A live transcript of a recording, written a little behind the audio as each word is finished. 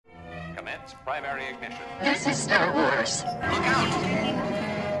Commence primary ignition. This is Star Wars. Look out!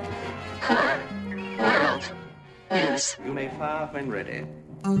 Core World News. You may fire when ready.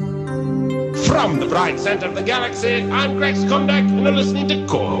 From the bright center of the galaxy, I'm Grex Kondak, and you're listening to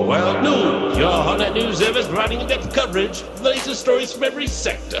Core World News, your hot news service providing in-depth coverage of the latest stories from every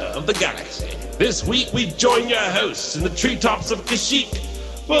sector of the galaxy. This week, we join your hosts in the treetops of Kashyyyk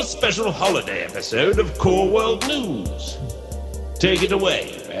for a special holiday episode of Core World News. Take it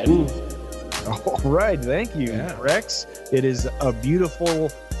away, Ben. All right, thank you, Rex. It is a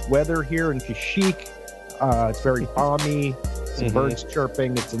beautiful weather here in Kashyyyk. It's very balmy. Some birds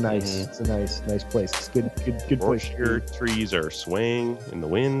chirping. It's a nice place. It's good place. Your trees are swaying in the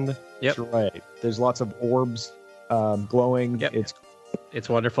wind. Yep. That's right. There's lots of orbs glowing. Yep. It's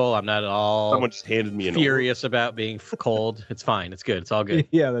wonderful. I'm not at all Someone just handed me an furious about being cold. It's fine. It's good. It's all good.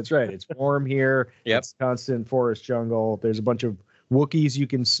 Yeah, that's right. It's warm here. Yep. It's constant forest jungle. There's a bunch of Wookiees you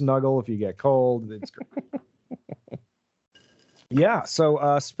can snuggle if you get cold. It's great. Yeah,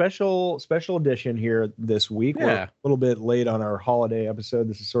 so special edition here this week. Yeah. We're a little bit late on our holiday episode.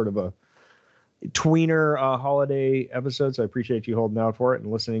 This is sort of a tweener holiday episode, so I appreciate you holding out for it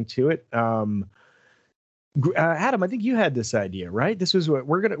and listening to it. Adam, I think you had this idea, right? This was what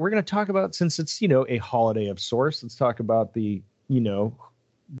we're gonna talk about, since it's a holiday of sorts. Let's talk about the I don't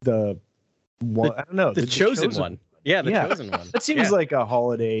know, The chosen one. Yeah, the chosen one. That seems like a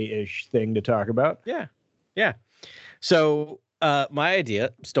holiday-ish thing to talk about. Yeah. So my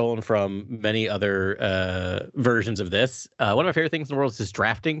idea, stolen from many other versions of this. One of my favorite things in the world is just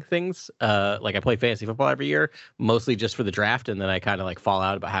drafting things. Like I play fantasy football every year, mostly just for the draft, and then I kind of like fall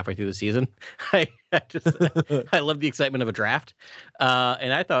out about halfway through the season. I love the excitement of a draft,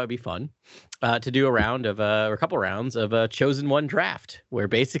 and I thought it'd be fun to do a round of or a couple rounds of a chosen one draft, where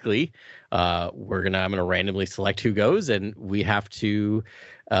basically I'm gonna randomly select who goes, and we have to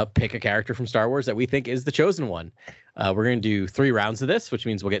pick a character from Star Wars that we think is the chosen one. We're going to do 3 rounds of this, which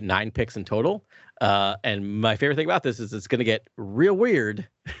means we'll get 9 picks in total. And my favorite thing about this is it's going to get real weird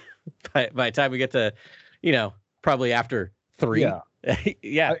by the time we get to, probably after 3.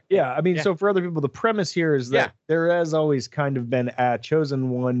 Yeah. So for other people, the premise here is that there has always kind of been a chosen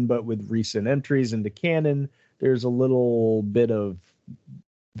one, but with recent entries into canon, there's a little bit of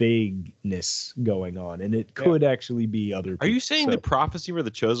vagueness going on, and it could actually be other people. Are you saying the prophecy were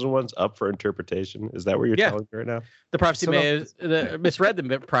the chosen ones up for interpretation? Is that what you're telling me right now? The prophecy misread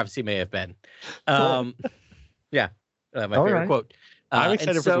the prophecy may have been. My favorite quote. I'm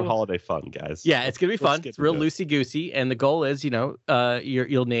excited for some holiday fun, guys. Yeah, it's gonna be fun. It's real loosey-goosey, and the goal is,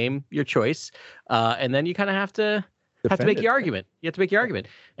 you'll name your choice, and then you kind of have to make your argument. You have to make your argument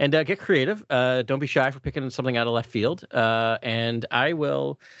and get creative. Don't be shy for picking something out of left field. And I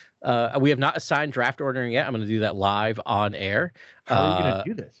will. We have not assigned draft ordering yet. I'm going to do that live on air. How are you going to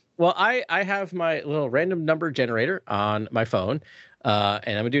do this? Well, I have my little random number generator on my phone, and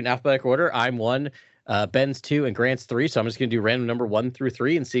I'm going to do an alphabetical order. I'm 1, Ben's 2, and Grant's 3. So I'm just going to do random number 1 through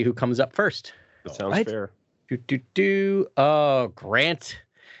 3 and see who comes up first. That sounds fair. Oh, Grant.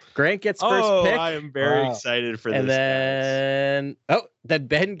 Grant gets first pick. I am very excited for this. And then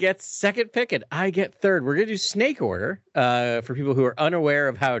Ben gets second pick, and I get third. We're gonna do snake order for people who are unaware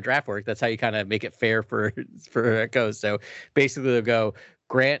of how a draft works. That's how you kind of make it fair for it goes. So basically, they'll go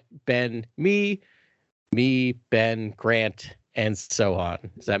Grant, Ben, me, Ben, Grant, and so on.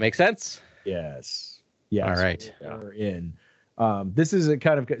 Does that make sense? Yes. All right. We're in. This is a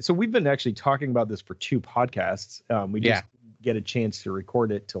kind of, so we've been actually talking about this for 2 podcasts. We just get a chance to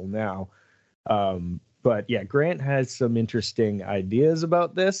record it till now. But yeah, Grant has some interesting ideas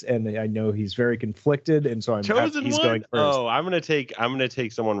about this, and I know he's very conflicted, and so I'm happy he's going first. Oh, I'm gonna take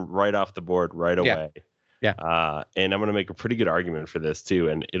someone right off the board right away. Yeah. And I'm gonna make a pretty good argument for this too.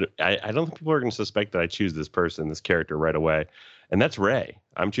 And I don't think people are gonna suspect that I choose this character right away. And that's Rey.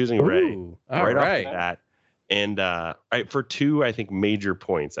 I'm choosing Rey right off the bat. And for 2, I think, major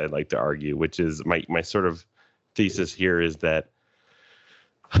points I'd like to argue, which is my sort of thesis here is that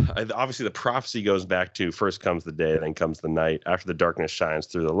obviously the prophecy goes back to first comes the day, then comes the night. After the darkness shines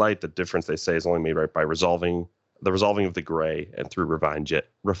through the light, the difference, they say, is only made right by resolving of the gray and through refined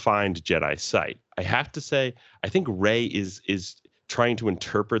Jedi sight. I have to say, I think Rey is trying to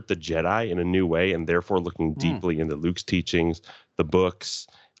interpret the Jedi in a new way, and therefore looking deeply into Luke's teachings, the books,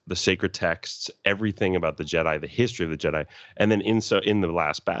 the sacred texts, everything about the Jedi, the history of the Jedi. And then in the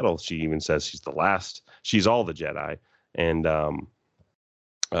last battle, she even says she's the last. She's all the Jedi. And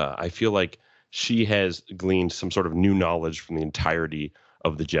I feel like she has gleaned some sort of new knowledge from the entirety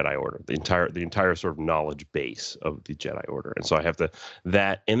of the Jedi Order, the entire sort of knowledge base of the Jedi Order. And so I have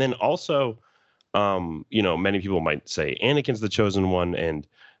that. And then also, many people might say Anakin's the chosen one, and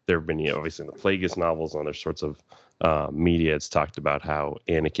there have been, you know, obviously in the Plagueis novels and other sorts of media, it's talked about how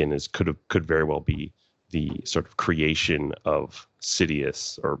Anakin could very well be the sort of creation of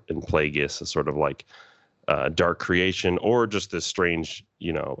Sidious or in Plagueis, a sort of like dark creation or just this strange,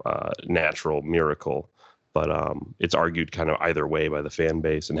 you know, natural miracle. But it's argued kind of either way by the fan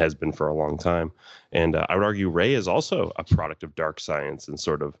base and has been for a long time. And I would argue Rey is also a product of dark science and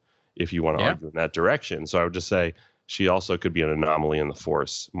sort of, if you want to argue in that direction. So I would just say she also could be an anomaly in the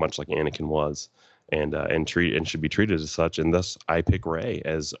Force, much like Anakin was, and should be treated as such. And thus, I pick Rey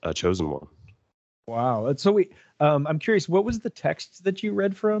as a chosen one. Wow. So I'm curious, what was the text that you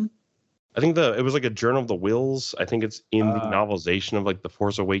read from? I think it was like a Journal of the Wills. I think it's in the novelization of like The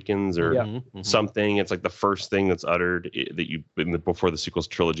Force Awakens or something. It's like the first thing that's uttered before the sequels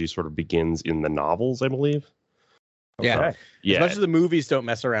trilogy sort of begins in the novels, I believe. Yeah. As much as the movies don't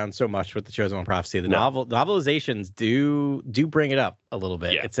mess around so much with the Chosen One prophecy, the novelizations do bring it up a little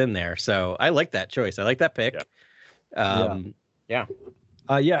bit. Yeah. It's in there. So I like that choice. I like that pick. Yeah.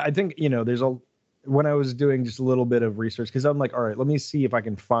 I think, you know, when I was doing just a little bit of research, because I'm like, all right, let me see if I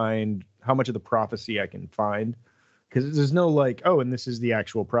can find how much of the prophecy I can find. Because there's no like, oh, and this is the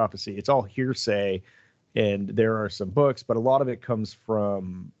actual prophecy. It's all hearsay. And there are some books, but a lot of it comes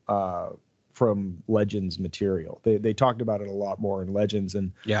from Legends material. They talked about it a lot more in Legends,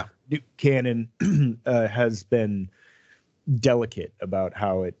 and canon has been delicate about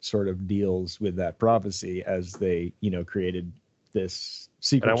how it sort of deals with that prophecy as they, you know, created this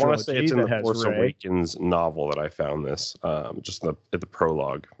sequel. And I want to say it's in the Force Awakens novel that I found this, just at the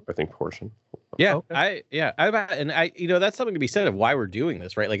prologue, I think, portion. Yeah, okay. I you know, that's something to be said of why we're doing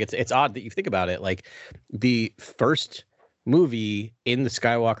this, right? Like it's odd that you think about it. Like the first movie in the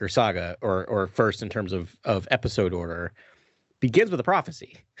Skywalker saga, or first in terms of episode order, begins with a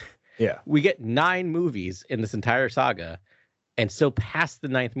prophecy. Yeah, we get 9 movies in this entire saga, and still past the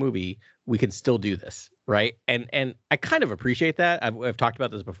 9th movie, we can still do this, right? And I kind of appreciate that. I've talked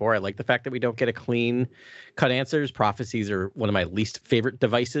about this before. I like the fact that we don't get a clean cut answers. Prophecies are one of my least favorite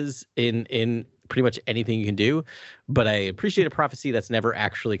devices in pretty much anything you can do. But I appreciate a prophecy that's never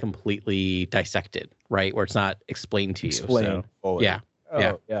actually completely dissected, right? Where it's not explained to you. So, yeah.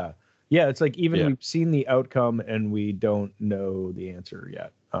 Yeah, it's like even we've seen the outcome and we don't know the answer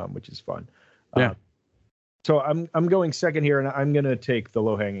yet, which is fun. So I'm going second here, and I'm going to take the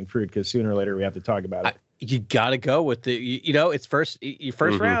low-hanging fruit because sooner or later we have to talk about it. You got to go with it's your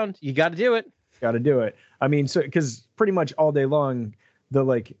first round. You got to do it. Got to do it. I mean, so because pretty much all day long,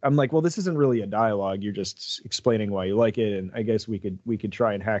 I'm like, well, this isn't really a dialogue. You're just explaining why you like it, and I guess we could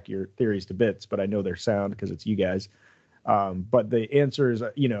try and hack your theories to bits, but I know they're sound because it's you guys. But the answer is,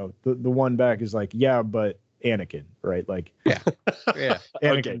 you know, the one back is like, yeah, but Anakin, right? Like,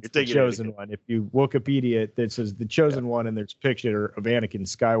 Anakin's the chosen one. If you Wikipedia it, that says the chosen one, and there's a picture of Anakin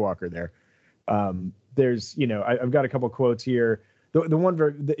Skywalker there. There's, you know, I've got a couple quotes here. The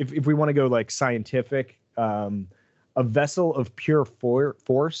one if we want to go like scientific, a vessel of pure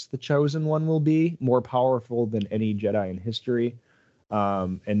force, the chosen one will be more powerful than any Jedi in history.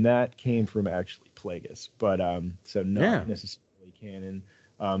 And that came from actually Plagueis, but so not necessarily canon.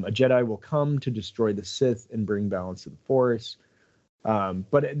 A Jedi will come to destroy the Sith and bring balance to the Force.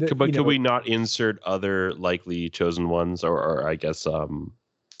 Could we not insert other likely chosen ones, or I guess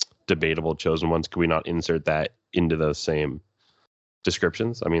debatable chosen ones? Could we not insert that into those same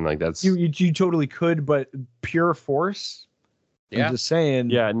descriptions? I mean, like that's you totally could, but pure Force. Yeah. I'm just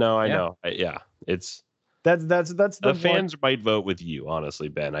saying. Yeah. No, I know. It's. That's the fans might vote with you, honestly,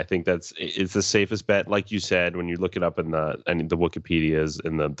 Ben. I think it's the safest bet. Like you said, when you look it up in the Wikipedias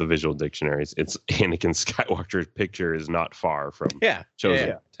and the visual dictionaries, it's Anakin Skywalker's picture is not far from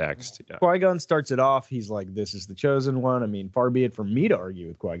chosen text. Yeah. Qui-Gon starts it off. He's like, "This is the chosen one." I mean, far be it from me to argue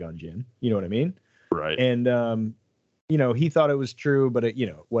with Qui-Gon Jinn. You know what I mean? Right. And you know, he thought it was true, but you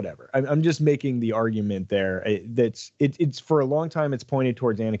know, whatever. I'm just making the argument there. It's for a long time it's pointed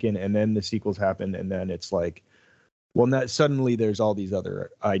towards Anakin, and then the sequels happened, and then it's like, well, not suddenly there's all these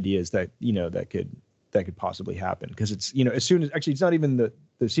other ideas that, you know, that could possibly happen, because it's, you know, as soon as actually it's not even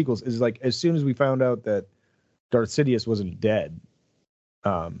the sequels, is like as soon as we found out that Darth Sidious wasn't dead,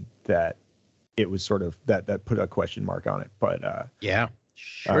 that it was sort of that put a question mark on it. But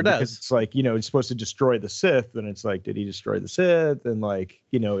sure does. Because it's like, you know, he's supposed to destroy the Sith, and it's like, did he destroy the Sith? And like,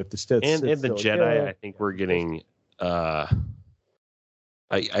 you know, if the Sith and the Jedi, I think we're getting, I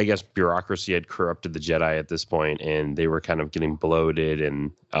guess bureaucracy had corrupted the Jedi at this point, and they were kind of getting bloated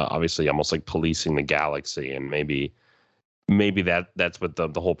and obviously almost like policing the galaxy, and maybe that's what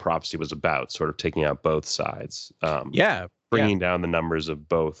the whole prophecy was about, sort of taking out both sides. Bringing down the numbers of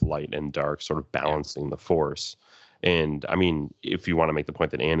both light and dark, sort of balancing the Force. And I mean, if you want to make the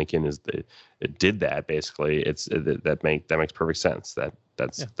point that Anakin did that, basically, that makes perfect sense. That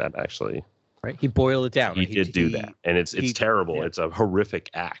actually, right. He boiled it down. He did do that, and it's terrible. Yeah. It's a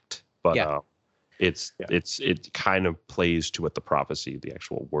horrific act, but it kind of plays to what the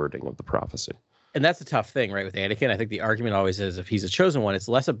actual wording of the prophecy. And that's the tough thing, right? With Anakin, I think the argument always is if he's a chosen one, it's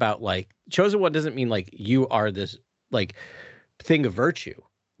less about like chosen one doesn't mean like you are this like thing of virtue.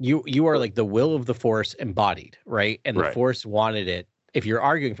 You are like the will of the Force embodied, right? And the Force wanted it. If you're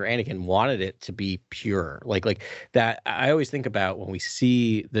arguing for Anakin, wanted it to be pure, like that. I always think about when we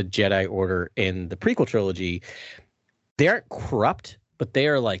see the Jedi Order in the prequel trilogy, they aren't corrupt, but they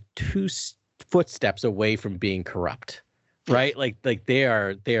are like 2 footsteps away from being corrupt, right? Like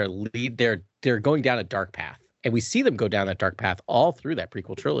they're going down a dark path, and we see them go down that dark path all through that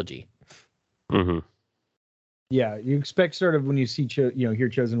prequel trilogy. Mm-hmm. Yeah, you expect sort of when you see, hear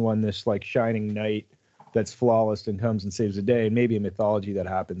Chosen One, this like shining knight that's flawless and comes and saves the day. Maybe a mythology that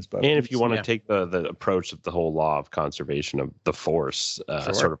happens, but and if you want to take the approach of the whole law of conservation of the Force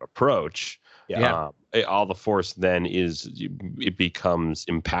sort of approach, all the Force then it becomes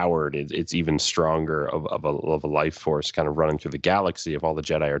empowered. It's even stronger of a life force kind of running through the galaxy if all the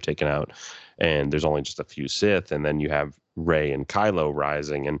Jedi are taken out, and there's only just a few Sith, and then you have Rey and Kylo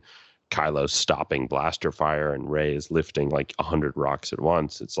rising and Kylo's stopping blaster fire and Rey is lifting like 100 rocks at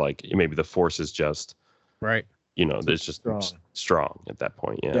once. It's like maybe the Force is just right. There's just strong at that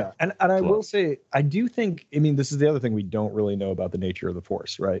point. Yeah. Yeah. And I will say, I do think, I mean, this is the other thing we don't really know about the nature of the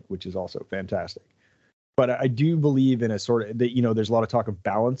Force, right? Which is also fantastic. But I do believe in a sort of that, there's a lot of talk of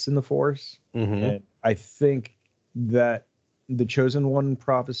balance in the Force. Mm-hmm. And I think that the Chosen One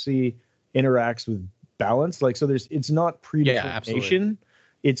prophecy interacts with balance. Like, so it's not predetermination.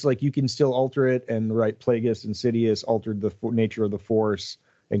 It's like you can still alter it, and Plagueis and Sidious altered the nature of the Force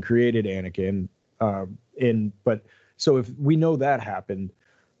and created Anakin. But so if we know that happened,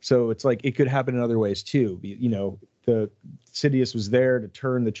 so it's like it could happen in other ways too. The Sidious was there to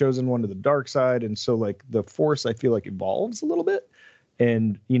turn the Chosen One to the dark side, and so like the Force, I feel like evolves a little bit,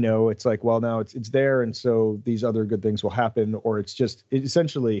 and it's like, well, now it's there, and so these other good things will happen, or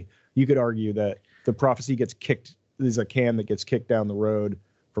essentially you could argue that the prophecy gets kicked. There's a can that gets kicked down the road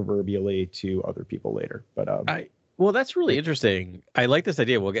proverbially to other people later. But well, that's really interesting. I like this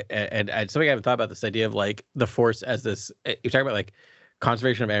idea. We'll get and something I haven't thought about, this idea of like the Force as this. You're talking about like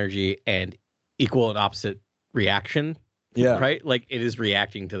conservation of energy and equal and opposite reaction. Yeah. Right. Like it is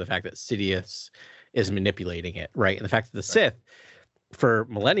reacting to the fact that Sidious is manipulating it. Right. And the fact that the Sith for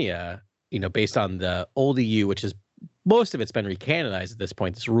millennia, based on the old EU, which is most of it's been recanonized at this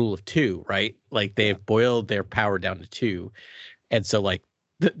point, this rule of 2, right? Like they've boiled their power down to 2. And so like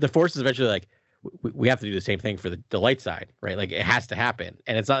the Force is eventually like, we have to do the same thing for the light side, right? Like it has to happen.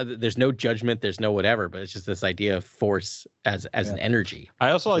 And it's not, there's no judgment, there's no whatever, but it's just this idea of Force as an energy.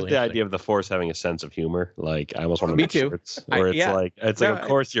 I also like the idea of the Force having a sense of humor. Like I almost want to make shirts where it's like, of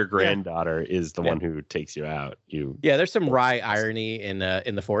course your granddaughter is the one who takes you out. There's some wry irony in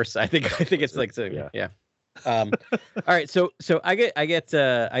the Force. I think it's like, so, yeah. All right. So I get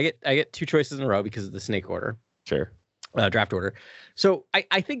 2 choices in a row because of the snake order. Sure. Draft order. So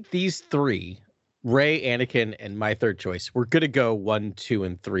I think these 3, Rey, Anakin, and my third choice, we're going to go 1, 2,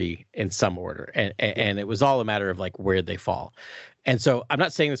 and 3 in some order. And it was all a matter of like where they fall. And so I'm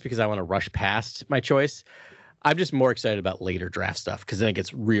not saying this because I want to rush past my choice. I'm just more excited about later draft stuff because then it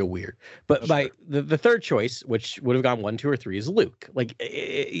gets real weird. But the third choice, which would have gone 1, 2, or 3, is Luke. Like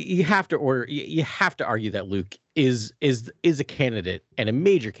you have to argue that Luke is a candidate and a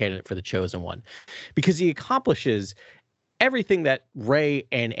major candidate for the Chosen One, because he accomplishes everything that Rey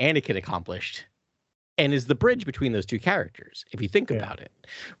and Anakin accomplished, and is the bridge between those 2 characters. If you think about it,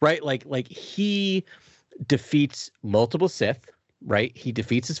 right? Like he defeats multiple Sith. Right. He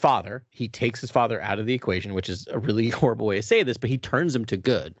defeats his father. He takes his father out of the equation, which is a really horrible way to say this, but he turns him to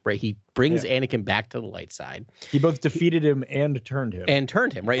good. Right. He brings Anakin back to the light side. He both defeated him and turned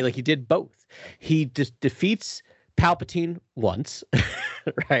him. Right. Like he did both. He defeats Palpatine once.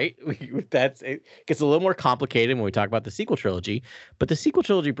 Right. It gets a little more complicated when we talk about the sequel trilogy. But the sequel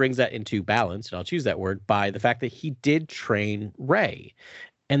trilogy brings that into balance. And I'll choose that word by the fact that he did train Rey.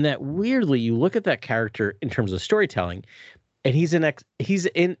 And that weirdly, you look at that character in terms of storytelling. And he's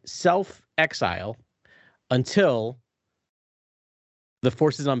in self-exile until the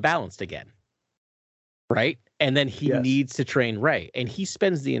Force is unbalanced again, right? And then he needs to train Rey. And he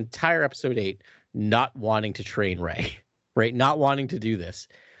spends the entire episode 8 not wanting to train Rey, right? Not wanting to do this.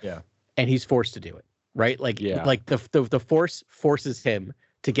 Yeah. And he's forced to do it, right? Like the Force forces him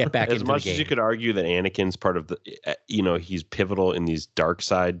to get back as into much the game. as you could argue that Anakin's part of the, he's pivotal in these dark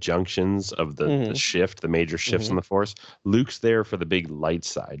side junctions of the shift, the major shifts in the Force. Luke's there for the big light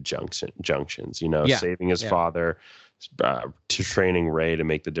side junctions, saving his father, to training Rey to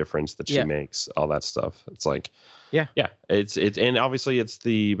make the difference that she makes, all that stuff. It's like, it's and obviously it's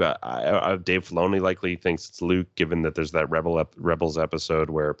the Dave Filoni likely thinks it's Luke, given that there's that Rebels episode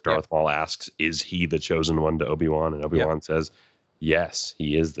where Darth Maul asks, "Is he the chosen one?" to Obi-Wan, and Obi-Wan says, "Yes,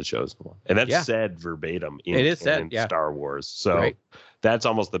 he is the chosen one," and that's said verbatim in Star Wars. So that's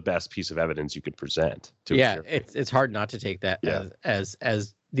almost the best piece of evidence you could present. It's hard not to take that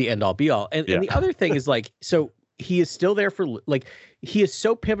as the end all be all. And the other thing is like, so he is still there for like, he is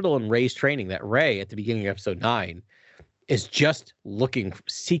so pivotal in Rey's training that Rey at the beginning of episode 9 is just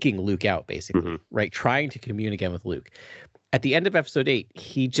seeking Luke out, basically, right? Trying to commune again with Luke. At the end of episode 8,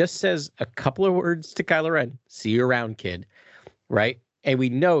 he just says a couple of words to Kylo Ren, "See you around, kid." Right? And we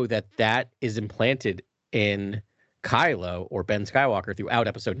know that is implanted in Kylo or Ben Skywalker throughout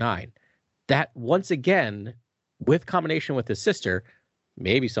episode 9. That once again, with combination with his sister,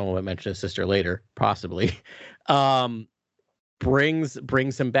 maybe someone would mention his sister later, possibly,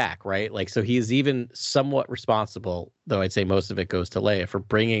 brings him back, right? Like, so he is even somewhat responsible, though I'd say most of it goes to Leia, for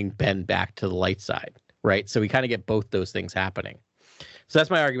bringing Ben back to the light side, right? So we kind of get both those things happening. So that's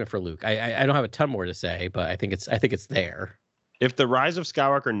my argument for Luke. I don't have a ton more to say, but I think it's there. If the Rise of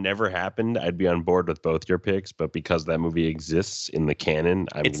Skywalker never happened, I'd be on board with both your picks. But because that movie exists in the canon,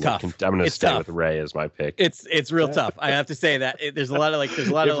 I'm going to stay with Rey as my pick. It's real tough. I have to say that there's a lot of if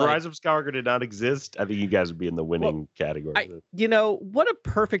Rise of Skywalker did not exist, I think you guys would be in the winning category. What a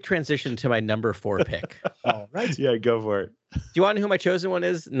perfect transition to my number 4 pick. All right. Yeah, go for it. Do you want to know who my chosen one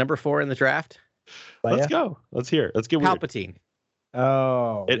is? Number 4 in the draft. Let's go. Let's hear it. Let's get Palpatine. Weird.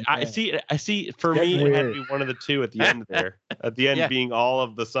 Oh, I see. For me, it had to be one of the two at the end there. At the end, being all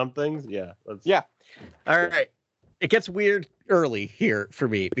of the somethings. Yeah. All right. It gets weird early here for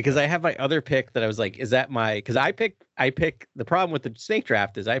me because I have my other pick that I was like, is that my? Because I pick. The problem with the snake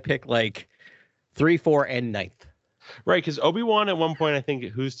draft is I pick like 3, 4, and 9th. Right, because Obi-Wan at one point, I think,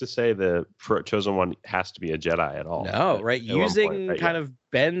 who's to say the chosen one has to be a Jedi at all? No, right. Using kind of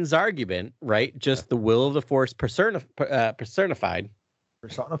Ben's argument, right? Just the will of the Force personified. Personified?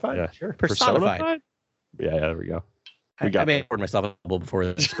 Yeah, Sure. Personified. Yeah, there we go. I may have poured myself a bubble before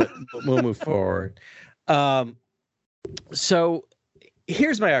this, but we'll move forward. So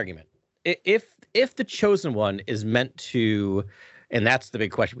here's my argument. If the chosen one is meant to... And that's the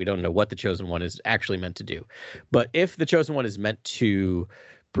big question. We don't know what the chosen one is actually meant to do. But if the chosen one is meant to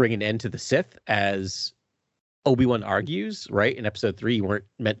bring an end to the Sith, as Obi-Wan argues, right? In episode 3, you weren't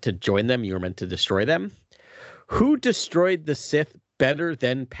meant to join them. You were meant to destroy them. Who destroyed the Sith better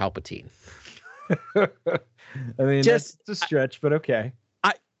than Palpatine? I mean, that's a stretch, but okay.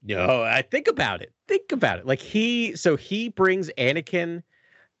 I think about it. Like he brings Anakin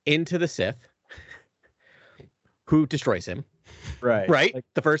into the Sith, who destroys him. Right. Like,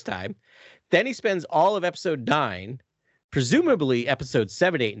 the first time. Then he spends all of episode 9, presumably episode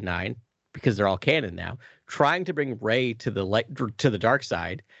 7, 8, and 9, because they're all canon now, trying to bring Rey to the dark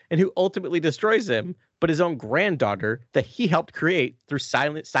side, and who ultimately destroys him, but his own granddaughter that he helped create through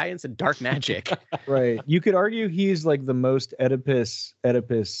science and dark magic. Right. You could argue he's like the most Oedipus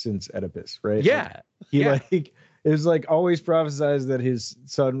since Oedipus, right? Yeah. It was like always prophesized that his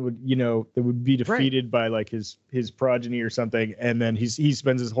son would be defeated by like his progeny or something, and then he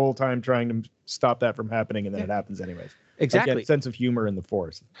spends his whole time trying to stop that from happening, and then it happens anyways. Exactly. Like that sense of humor in the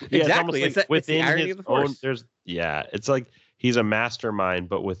Force. Yeah, exactly. It's like within it's his own. It's like he's a mastermind,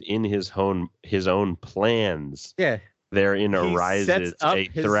 but within his own plans. Yeah. Therein arises a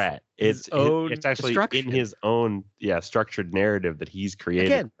threat. It's actually in his own structured narrative that he's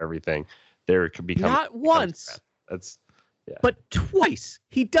created everything. There could become not once. But twice.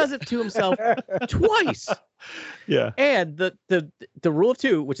 He does it to himself twice. Yeah. And the rule of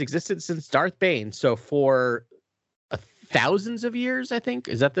 2, which existed since Darth Bane, so for thousands of years, I think,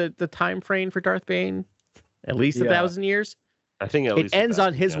 is that the time frame for Darth Bane? At least 1,000 years. I think at least it ends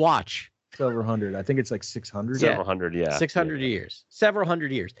on his watch. Several hundred. I think it's like 600. Several hundred. 600 years. Several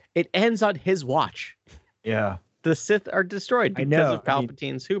hundred years. It ends on his watch. Yeah. The Sith are destroyed because of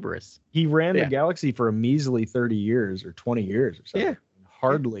Palpatine's hubris. He ran the galaxy for a measly 30 years or 20 years or something. Yeah.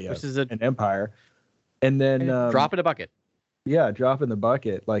 Hardly an empire. And then drop in a bucket. Yeah, drop in the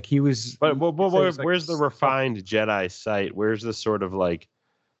bucket. Like he was. But where's the refined Jedi sight? Where's the sort of like,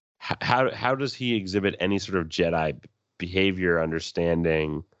 how does he exhibit any sort of Jedi behavior,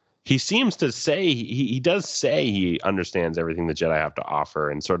 understanding? He seems to say he does say he understands everything the Jedi have to offer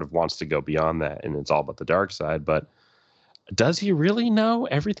and sort of wants to go beyond that, and it's all about the dark side. But does he really know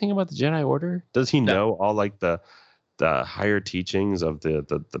everything about the Jedi Order? Does he know all like the higher teachings of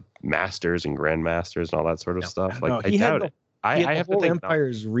the masters and grandmasters and all that sort of stuff? Like, I doubt it. I have to think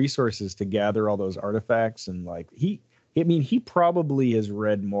Empire's resources to gather all those artifacts, and like he probably has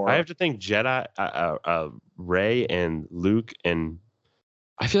read more. I have to think Jedi, Rey and Luke, and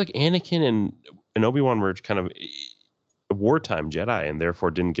I feel like Anakin and Obi-Wan were kind of wartime Jedi, and therefore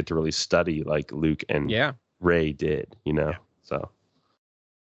didn't get to really study like Luke and Rey did, So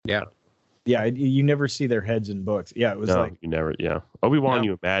you never see their heads in books. Yeah, it was you never. Yeah, Obi-Wan,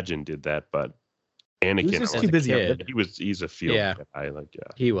 you imagine did that, but Anakin, he was just too busy. He's a field guy. Like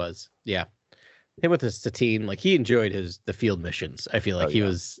he was. Yeah. Him with his Satine, like he enjoyed the field missions. I feel like he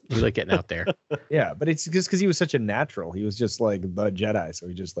like getting out there. Yeah, but it's just because he was such a natural. He was just like the Jedi, so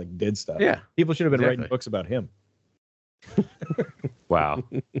he just like did stuff. Yeah, people should have been writing books about him. Wow,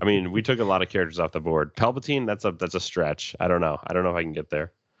 I mean, we took a lot of characters off the board. Palpatine, that's a stretch. I don't know if I can get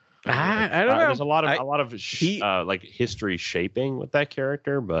there. I don't know. There's a lot of like history shaping with that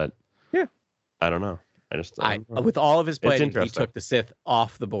character, but I don't know. With all of his planning, he took the Sith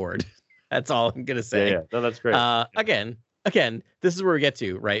off the board. That's all I'm gonna say. Yeah. No, that's great. Again, this is where we get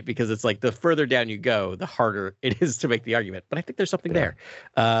to, right? Because it's like the further down you go, the harder it is to make the argument. But I think there's something there.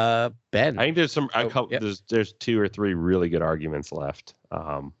 Ben, I think there's some. There's 2 or 3 really good arguments left.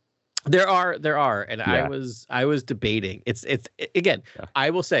 There are, and I was debating. It's again.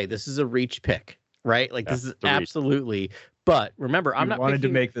 I will say this is a reach pick, right? Like this is absolutely. But remember, I'm not wanted to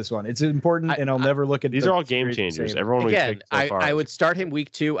make this one. It's important, and I'll never look at these. Are all game changers. Everyone again. I would start him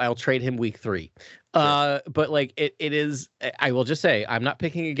week 2. I'll trade him week 3. But like it is. I will just say I'm not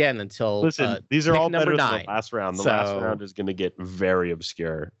picking again until. Listen, these are all better than the last round. The last round is going to get very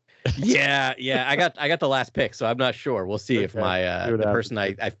obscure. yeah. I got the last pick, so I'm not sure. We'll see if my the person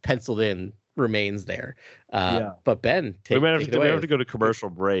I've penciled in remains there. But Ben, we might have to go to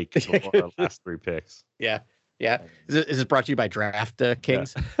commercial break. The last 3 picks. Yeah. Is it brought to you by Draft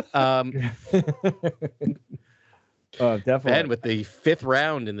Kings? Definitely. Ben with the 5th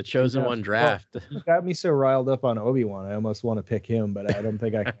round in the Chosen One draft. Well, you got me so riled up on Obi-Wan. I almost want to pick him, but I don't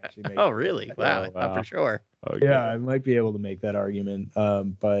think I can actually make it. Oh, really? Wow. Not for sure. Okay. Yeah, I might be able to make that argument.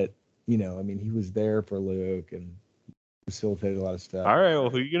 But, I mean, he was there for Luke and facilitated a lot of stuff. All right,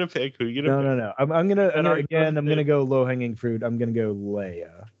 well, who are you gonna pick? No. I'm gonna go low hanging fruit. I'm gonna go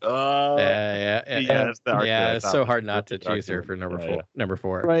Leia. It's so hard not to choose her for number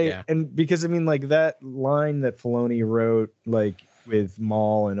four. Right, yeah. And because I mean, like that line that Filoni wrote, like with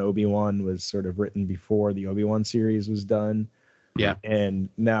Maul and Obi-Wan, was sort of written before the Obi-Wan series was done. Yeah, and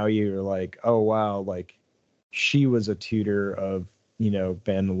now you're like, oh wow, like she was a tutor of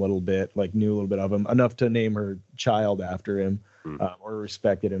Ben a little bit, like knew a little bit of him, enough to name her child after him, or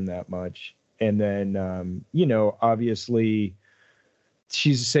respected him that much. And then, obviously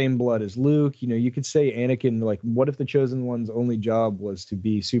she's the same blood as Luke. You could say Anakin, like, what if the Chosen One's only job was to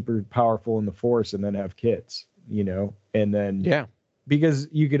be super powerful in the Force and then have kids, and then, because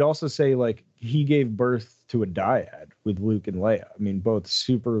you could also say, like, he gave birth to a dyad with Luke and Leia. I mean, both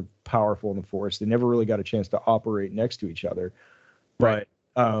super powerful in the Force. They never really got a chance to operate next to each other. But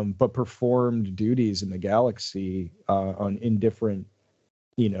performed duties in the galaxy in different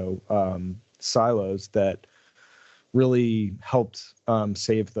silos that really helped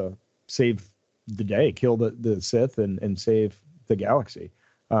save the day, kill the Sith and save the galaxy.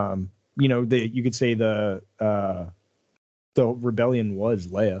 You could say the rebellion was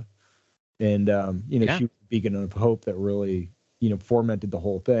Leia, and she was a beacon of hope that really fomented the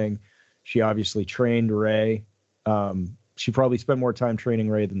whole thing. She obviously trained Rey. She probably spent more time training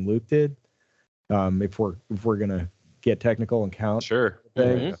Rey than Luke did. If we're gonna get technical and count, sure,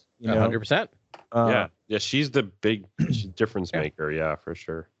 things, 100%. She's the big difference maker. Yeah, for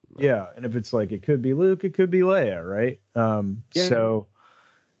sure. Yeah, and if it's like it could be Luke, it could be Leia, right? So,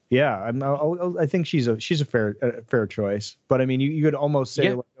 I think she's a fair choice. But I mean, you could almost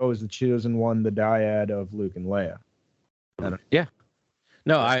say, is the Chosen One the dyad of Luke and Leia? Yeah.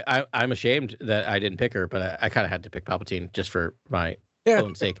 No, I'm ashamed that I didn't pick her, but I kind of had to pick Palpatine just for my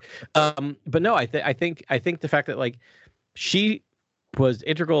own sake. But no, I think the fact that like she was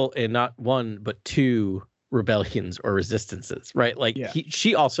integral in not one but 2 rebellions or resistances, right? Like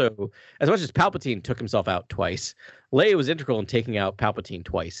she also, as much as Palpatine took himself out twice, Leia was integral in taking out Palpatine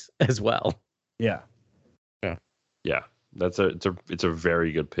twice as well. Yeah. It's a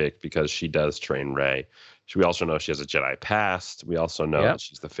very good pick because she does train Rey. We also know she has a Jedi past. We also know that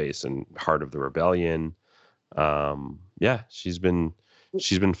she's the face and heart of the rebellion. She's been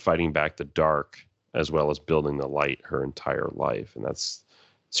fighting back the dark as well as building the light her entire life, and that's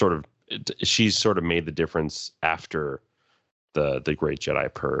she's sort of made the difference after the Great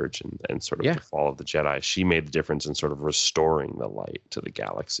Jedi Purge and sort of the fall of the Jedi. She made the difference in sort of restoring the light to the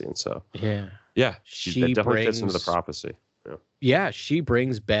galaxy. And so, she definitely fits into the prophecy. Yeah, she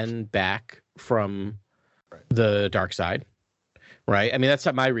brings Ben back from the dark side, right? I mean, that's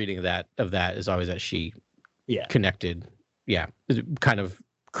my reading of that is always that she connected, kind of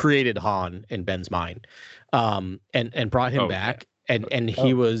created Han in Ben's mind, and brought him back. And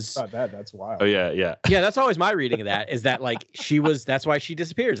he was that's wild. Oh yeah. That's always my reading of that, is that like that's why she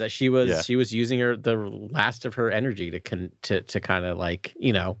disappears, that she was using the last of her energy to kind of like,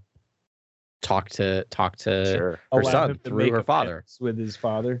 talk to her son through her father with his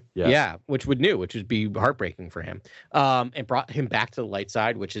father. Which would be heartbreaking for him, and brought him back to the light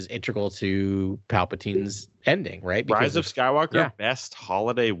side, which is integral to Palpatine's ending, right? Rise of Skywalker, best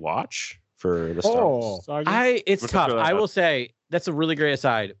holiday watch for the Star Wars saga? It's tough. I will say that's a really great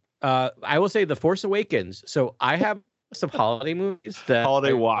aside. I will say The Force Awakens. So I have some holiday movies that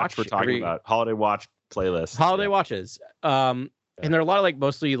holiday watch we're talking about. Holiday watch playlist. Holiday watches. And there are a lot of like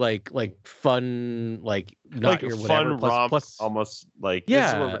mostly like fun, like not like your whatever fun romp, plus almost like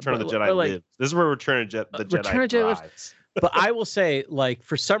this is where Return of the Jedi lives. This is where Return of the Jedi thrives. But I will say, like,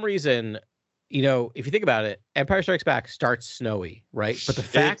 for some reason, if you think about it, Empire Strikes Back starts snowy, right? But the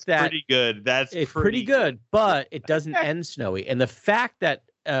fact that pretty good. It's pretty good, but it doesn't end snowy. And the fact that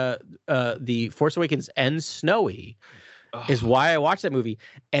the Force Awakens ends snowy is why I watched that movie.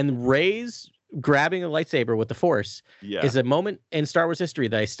 And Rey's grabbing a lightsaber with the Force is a moment in Star Wars history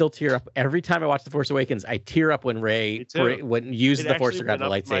that I still tear up every time I watch The Force Awakens. I tear up when Rey uses the Force to grab the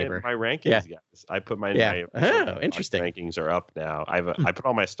lightsaber. My rankings, guys. I put my interesting rankings are up now. I put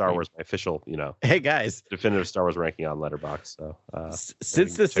all my Star Wars, my official, hey guys, definitive Star Wars ranking on Letterboxd. So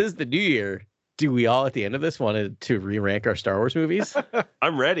since this is the new year, do we all at the end of this wanted to re-rank our Star Wars movies?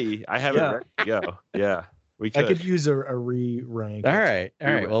 I'm ready. I have it ready to go. Yeah. I could use a re-rank. All right.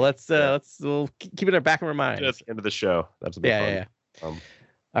 Well, we'll keep it back in our mind. That's the end of the show. That's a bit fun.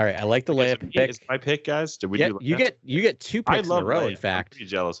 All right. I like the layup pick. Is my pick, guys? Did we do you get 2 picks in a row, in fact. I'm pretty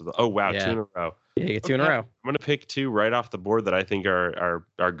jealous of the. Oh wow, 2 in a row. Yeah, you get 2 in a row. I'm gonna pick 2 right off the board that I think are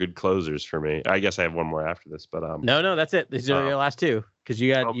good closers for me. I guess I have one more after this, but No, that's it. These are your last 2 because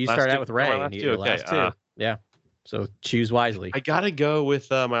you start out with Rey and your last 2. Yeah. So choose wisely. I gotta go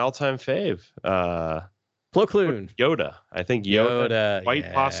with my all-time fave. Plo Koon. Yoda. I think Yoda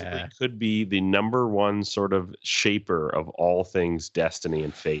quite possibly could be the number one sort of shaper of all things destiny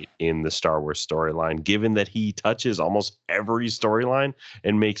and fate in the Star Wars storyline, given that he touches almost every storyline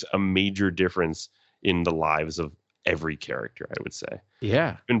and makes a major difference in the lives of every character, I would say.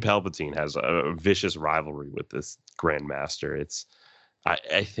 Yeah. Even Palpatine has a vicious rivalry with this Grand Master.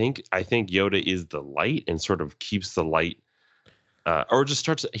 I think Yoda is the light and sort of keeps the light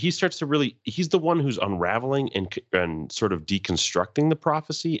he's the one who's unraveling and sort of deconstructing the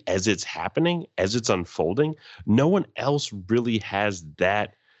prophecy as it's happening, as it's unfolding. No one else really has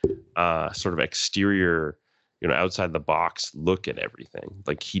that sort of exterior, outside the box look at everything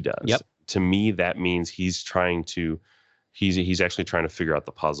like he does. Yep. To me, that means he's actually trying to figure out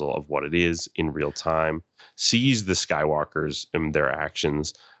the puzzle of what it is in real time, sees the Skywalkers and their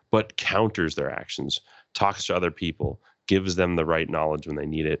actions, but counters their actions, talks to other people, gives them the right knowledge when they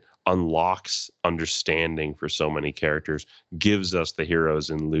need it, unlocks understanding for so many characters, gives us the heroes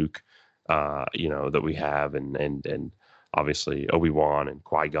in Luke, that we have, and obviously Obi-Wan and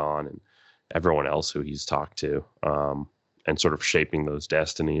Qui-Gon and everyone else who he's talked to, and sort of shaping those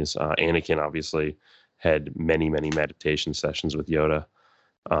destinies. Anakin obviously had many, many meditation sessions with Yoda.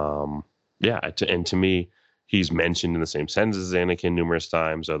 And to me, he's mentioned in the same sentence as Anakin numerous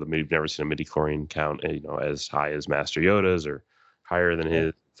times, although we've never seen a midi-chlorian count, as high as Master Yoda's or higher than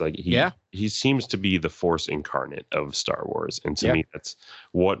his. It's like he seems to be the Force incarnate of Star Wars, and to me, that's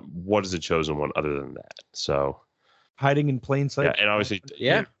what is a chosen one other than that. So, hiding in plain sight. Yeah, and obviously,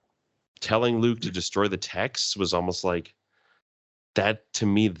 telling Luke to destroy the texts was almost like that. To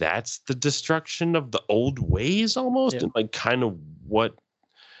me, that's the destruction of the old ways, almost, and like kind of what.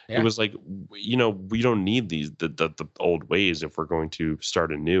 Yeah. It was like, we don't need the old ways if we're going to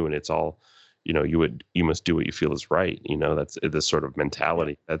start anew, and it's all, you must do what you feel is right. That's this sort of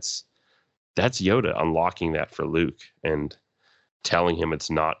mentality. That's Yoda unlocking that for Luke and telling him it's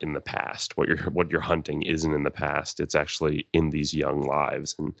not in the past. What you're hunting isn't in the past. It's actually in these young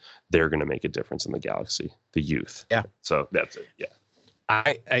lives, and they're going to make a difference in the galaxy, the youth. Yeah. So that's it. Yeah.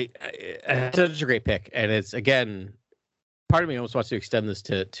 I such a great pick, and it's again. Part of me almost wants to extend this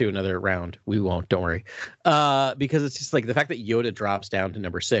to another round. We won't, don't worry. Because it's just like the fact that Yoda drops down to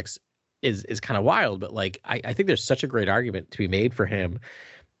number 6 is kind of wild, but like I think there's such a great argument to be made for him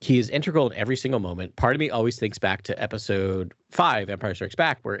he is integral in every single moment. Part of me always thinks back to episode 5, Empire Strikes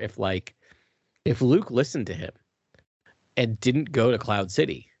Back, where if Luke listened to him and didn't go to Cloud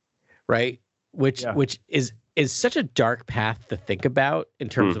City, right? Which is such a dark path to think about in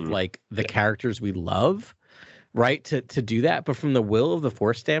terms of like the characters we love, right? To do that. But from the will of the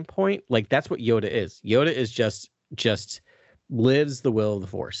Force standpoint, like that's what Yoda is. Yoda is just lives the will of the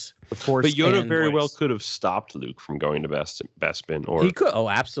Force. The Force. But Yoda very well could have stopped Luke from going to Bespin, or he could. Oh,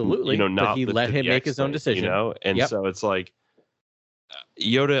 absolutely. Not but he let him make his own decision. And so it's like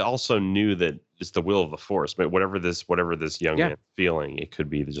Yoda also knew that it's the will of the Force. But whatever this young man's feeling, it could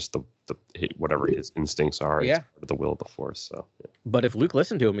be just the whatever his instincts are. Yeah. It's the will of the Force. So. Yeah. But if Luke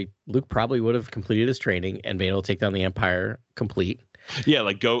listened to him, Luke probably would have completed his training and been able to take down the Empire complete. Yeah,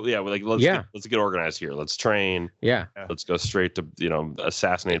 let's get organized here. Let's train. Yeah. Let's go straight to,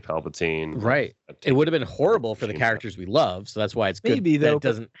 assassinate Palpatine. Right. It would have been horrible for the characters we love, so that's why it's good that it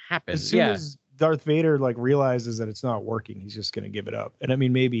doesn't happen. As soon as Darth Vader realizes that it's not working, he's just going to give it up. And I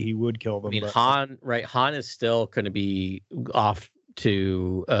mean, maybe he would kill them. I mean, Han is still going to be off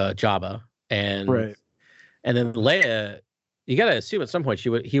to Jabba, and then Leia. You got to assume at some point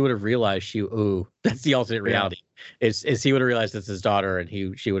he would have realized that's the alternate reality. Is he would have realized it's his daughter, and he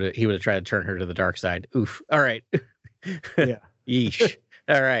would have tried to turn her to the dark side. Oof. All right. Yeah. Yeesh.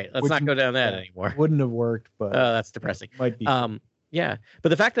 All right. Let's not go down that anymore. Wouldn't have worked, but that's depressing. Might be. Yeah. But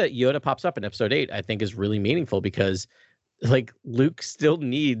the fact that Yoda pops up in episode 8, I think is really meaningful because like Luke still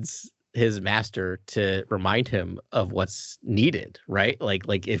needs his master to remind him of what's needed, right?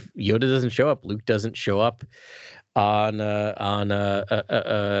 Like if Yoda doesn't show up, Luke doesn't show up on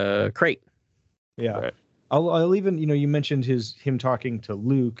a crate. Yeah. Right. I'll even, you mentioned him talking to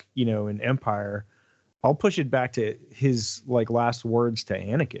Luke, in Empire. I'll push it back to his last words to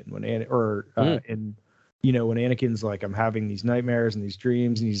Anakin when when Anakin's like, I'm having these nightmares and these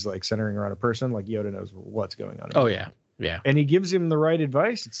dreams, and he's like centering around a person, like Yoda knows what's going on. Oh yeah. Yeah. And he gives him the right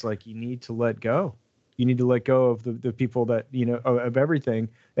advice. It's like, you need to let go. You need to let go of the people that, of everything.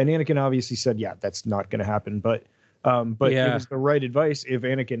 And Anakin obviously said, yeah, that's not going to happen. But it was the right advice. If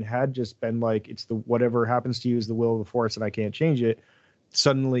Anakin had just been like, it's whatever happens to you is the will of the Force and I can't change it,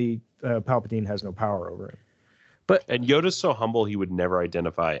 suddenly Palpatine has no power over him. And Yoda's so humble, he would never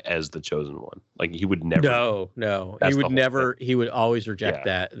identify as the chosen one. Like he would never. No. He would never. He would always reject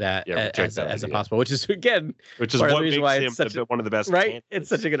that as impossible. Which is what makes him one of the best. Right. It's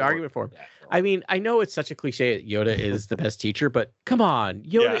such a good argument for him. I mean, I know it's such a cliche. Yoda is the best teacher, but come on,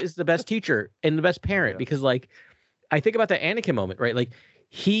 Yoda is the best teacher and the best parent because I think about the Anakin moment, right? Like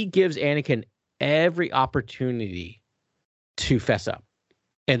he gives Anakin every opportunity to fess up.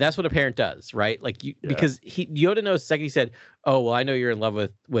 And that's what a parent does, right? Like because Yoda knows the second he said, "Oh, well, I know you're in love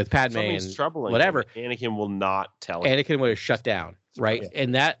with Padme and whatever." Anakin will not tell him. Anakin would have shut down, right? Yeah.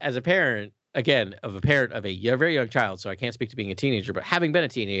 And that, as a parent, again, of a very young child, so I can't speak to being a teenager, but having been a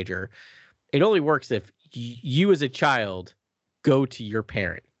teenager, it only works if you as a child go to your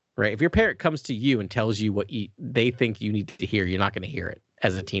parent, right? If your parent comes to you and tells you what they think you need to hear, you're not going to hear it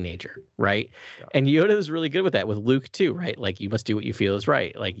as a teenager, right? Yeah. And Yoda is really good with that with Luke too, right? Like you must do what you feel is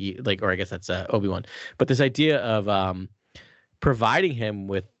right. Or I guess that's Obi-Wan. But this idea of providing him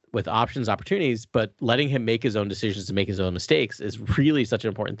with options, opportunities, but letting him make his own decisions and make his own mistakes is really such an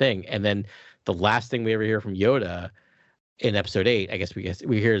important thing. And then the last thing we ever hear from Yoda in episode 8, I guess we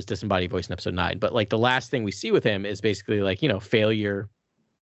hear his disembodied voice in episode 9, but the last thing we see with him is basically failure.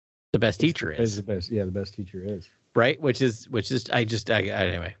 The best teacher is the best. Yeah, the best teacher is. Right, which is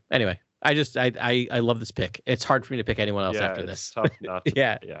anyway. I love this pick. It's hard for me to pick anyone else after this. Tough not to,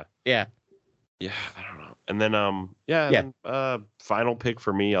 yeah. I don't know. And then final pick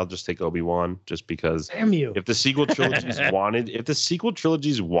for me, I'll just take Obi-Wan just because. Damn you. If the sequel trilogies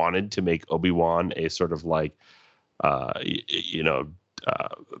wanted to make Obi-Wan a sort of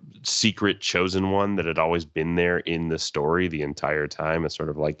secret chosen one that had always been there in the story the entire time, it's sort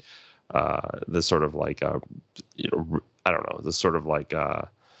of like I don't know,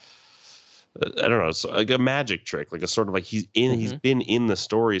 it's like a magic trick, like a sort of like he's been in the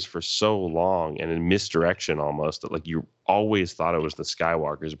stories for so long and in misdirection almost that you always thought it was the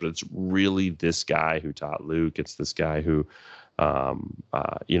Skywalkers, but it's really this guy who taught Luke. It's this guy who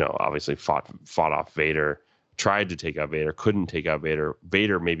obviously fought off Vader, tried to take out Vader, couldn't take out Vader.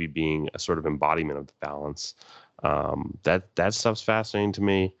 Vader maybe being a sort of embodiment of the balance. That stuff's fascinating to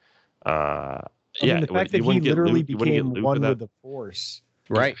me. The fact that he literally became one with the Force,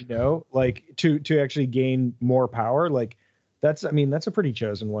 right? To actually gain more power, that's a pretty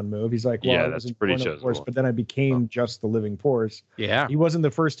chosen one move. He's like, well, that's pretty chosen Force, but then I became just the living Force. Yeah, he wasn't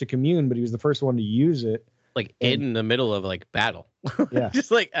the first to commune, but he was the first one to use it. like in the middle of like battle. Yeah.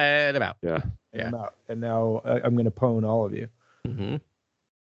 Just like and I'm out. Yeah. Yeah. I'm out. And now I'm going to pwn all of you. Mm-hmm.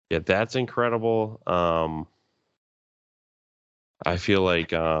 Yeah, that's incredible. I feel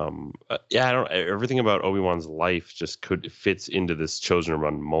like everything about Obi-Wan's life just fits into this Chosen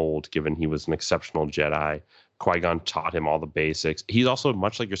One mold, given he was an exceptional Jedi. Qui-Gon taught him all the basics. He's also,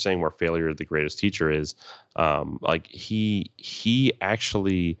 much like you're saying, where failure the greatest teacher is, like he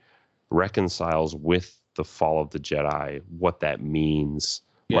actually reconciles with the fall of the Jedi, what that means,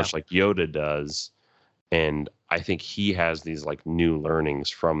 much like Yoda does. And I think he has these like new learnings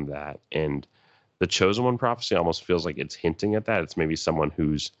from that. And the Chosen One prophecy almost feels like it's hinting at that. It's maybe someone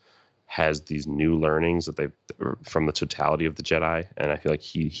who's has these new learnings that they've from the totality of the Jedi. And I feel like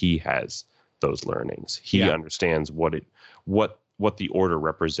he has those learnings. He understands what the order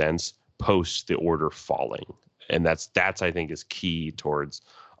represents post the order falling. And that's I think is key towards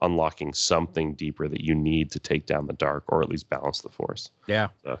unlocking something deeper that you need to take down the dark, or at least balance the force. Yeah.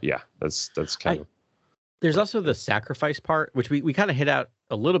 So yeah, that's kind of. There's also the sacrifice part, which we kind of hit out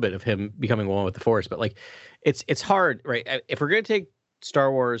a little bit of him becoming one with the Force, but like it's hard, right? If we're gonna take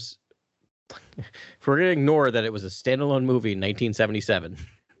Star Wars, if we're gonna ignore that it was a standalone movie in 1977,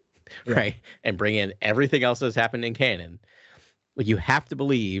 right, and bring in everything else that's happened in canon, like you have to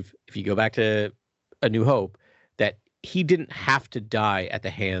believe, if you go back to A New Hope, that he didn't have to die at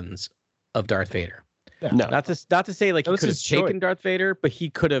the hands of Darth Vader. Yeah. No, Not to say like he could have his choice. taken Darth Vader, but he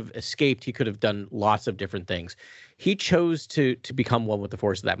could have escaped. He could have done lots of different things. He chose to become one with the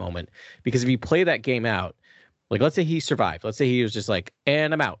Force at that moment, because if you play that game out, like let's say he survived, let's say he was just like,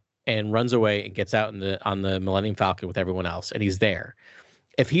 and I'm out, and runs away and gets out on the Millennium Falcon with everyone else, and he's there.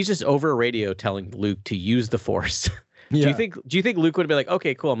 If he's just over a radio telling Luke to use the Force, do you think Luke would be like,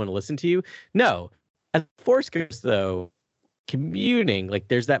 okay, cool, I'm going to listen to you? No. As the Force goes though, communing, like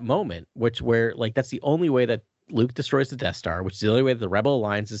there's that moment where like that's the only way that Luke destroys the Death Star, which is the only way that the Rebel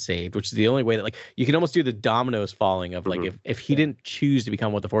Alliance is saved, which is the only way that like you can almost do the dominoes falling of like if he didn't choose to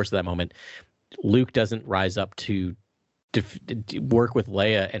become with the Force at that moment, Luke doesn't rise up to work with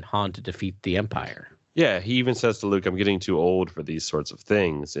Leia and Han to defeat the Empire. Yeah, he even says to Luke, I'm getting too old for these sorts of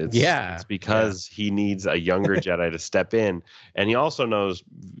things. It's because he needs a younger Jedi to step in. And he also knows,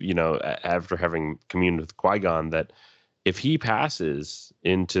 after having communed with Qui-Gon, that if he passes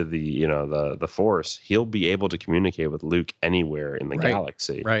into the Force, he'll be able to communicate with Luke anywhere in the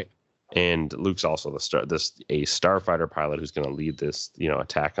galaxy. Right. And Luke's also a starfighter pilot who's going to lead this,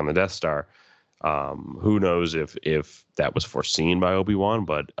 attack on the Death Star. Who knows if that was foreseen by Obi-Wan,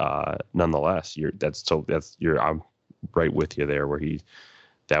 but nonetheless, I'm right with you there, where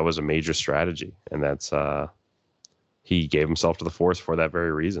that was a major strategy, and that's he gave himself to the Force for that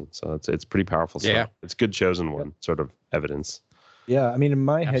very reason. So it's pretty powerful stuff. Yeah. It's good Chosen One sort of evidence. Yeah, I mean, in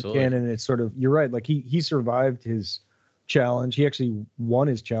my headcanon, it's sort of, you're right. Like he survived his challenge. He actually won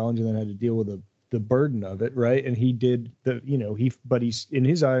his challenge and then had to deal with the burden of it, right? And he did he's in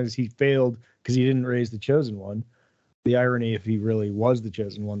his eyes, he failed because he didn't raise the Chosen One. The irony if he really was the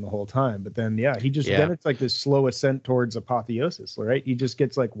Chosen One the whole time. But then, then it's like this slow ascent towards apotheosis, right? He just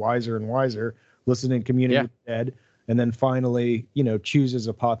gets like wiser and wiser, listening, communing with the dead, and then finally, chooses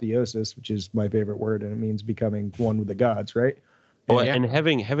apotheosis, which is my favorite word, and it means becoming one with the gods, right? And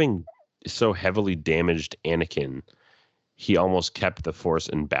having so heavily damaged Anakin, he almost kept the Force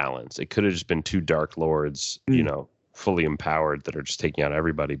in balance. It could have just been two Dark Lords, fully empowered that are just taking out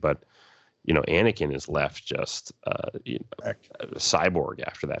everybody. But, Anakin is left just a cyborg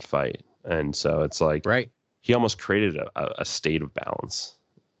after that fight. And so it's like he almost created a state of balance.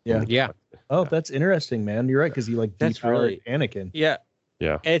 Yeah. Yeah. Oh, that's interesting, man. You're right, because he depowered Anakin. Yeah.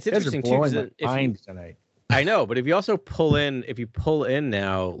 Yeah. And it's interesting too, because tonight. I know, but if you also pull in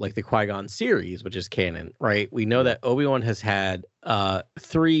now like the Qui-Gon series, which is canon, right? We know that Obi-Wan has had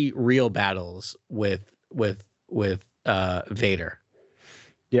 3 real battles with Vader.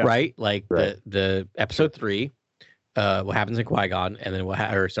 Yeah. Right? Like the episode 3, what happens in Qui-Gon, and then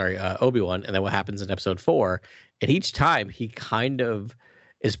Obi-Wan, and then what happens in episode 4. And each time he kind of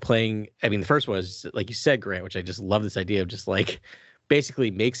is playing, I mean, the first one is like you said, Grant, which I just love this idea of just like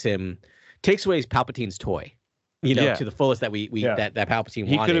basically takes away Palpatine's toy, to the fullest that that Palpatine wanted.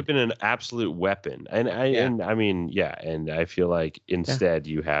 He could have been an absolute weapon. And I feel like instead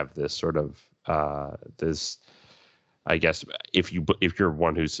you have this sort of this, I guess if you're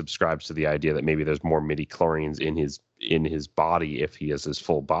one who subscribes to the idea that maybe there's more midi-chlorians in his body if he has his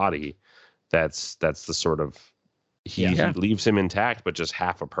full body, that's the sort of he leaves him intact but just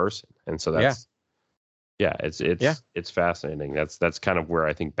half a person. And so that's it's fascinating. That's kind of where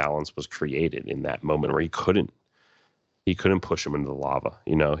I think balance was created in that moment, where he couldn't push him into the lava.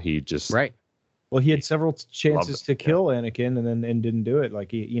 He just Well, he had several chances to it, kill Anakin and didn't do it.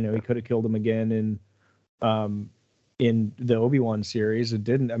 Like he could have killed him again in the Obi-Wan series. It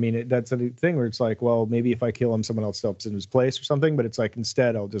didn't. I mean, that's a thing where it's like, well, maybe if I kill him, someone else steps in his place or something. But it's like,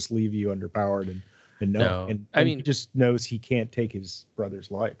 instead, I'll just leave you underpowered and no. And I mean, he just knows he can't take his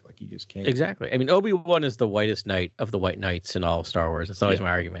brother's life. Like he just can't. Exactly. I mean, Obi-Wan is the whitest knight of the white knights in all of Star Wars. That's always my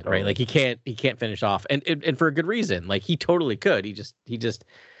argument, right? Like he can't finish off, and for a good reason. Like he totally could. He's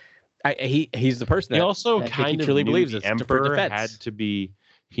the person. He also kind of truly believes the Emperor had to be.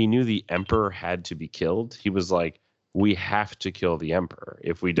 He knew the Emperor had to be killed. He was like, we have to kill the Emperor.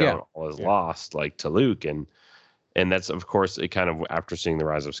 If we don't, all is lost. Like to Luke, and that's, of course, it kind of, after seeing The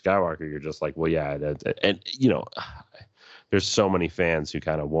Rise of Skywalker, you're just like, well, yeah, and there's so many fans who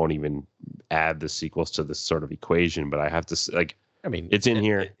kind of won't even add the sequels to this sort of equation. But I have to, like, I mean, it's in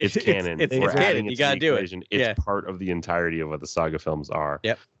here. It's canon. It's canon. You gotta do it. It's part of the entirety of what the saga films are.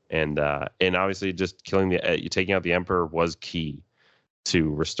 Yep. And obviously, just killing taking out the Emperor was key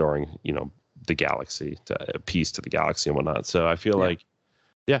to restoring, the galaxy, peace to the galaxy and whatnot. So I feel like,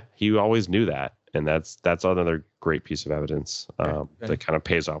 he always knew that, and that's another great piece of evidence that kind of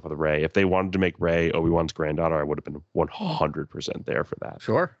pays off with Rey. If they wanted to make Rey Obi-Wan's granddaughter, I would have been 100% there for that.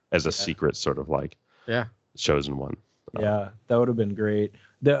 Sure. As a secret sort of like chosen one. Yeah, that would have been great.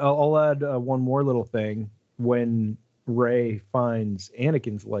 I'll add one more little thing. When Rey finds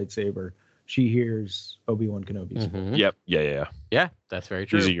Anakin's lightsaber, she hears Obi-Wan Kenobi's voice. Yep. Yeah, that's very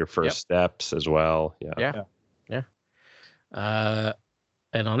true. These are your first steps as well. Yeah.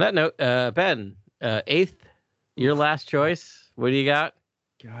 And on that note, Ben, 8th, your last choice. What do you got?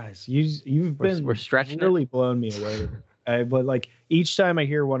 Guys, we're stretching. Really blown me away. But like each time I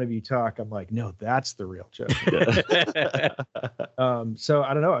hear one of you talk, I'm like, no, that's the real choice. So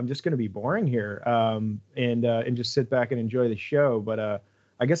I don't know. I'm just going to be boring here, and just sit back and enjoy the show. But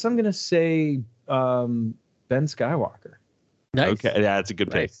I guess I'm going to say Ben Skywalker. Nice. Okay, yeah, that's a good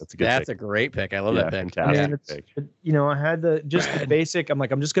pick. That's a great pick. I love that pick. Fantastic pick. I had the basic. I'm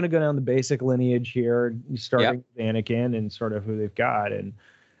like, I'm just going to go down the basic lineage here, starting with Anakin and sort of who they've got. And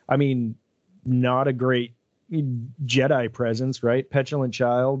I mean, not a great Jedi presence, right? Petulant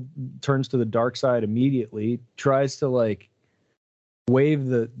child, turns to the dark side immediately, tries to like wave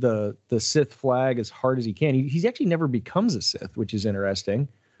the Sith flag as hard as he can. He actually never becomes a Sith, which is interesting.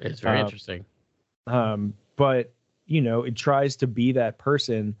 It's very interesting. But it tries to be that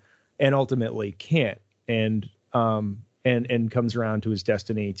person and ultimately can't, and comes around to his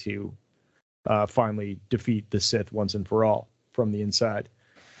destiny to finally defeat the Sith once and for all from the inside.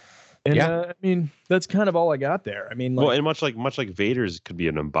 And I mean, that's kind of all I got there. I mean, and much like Vader's could be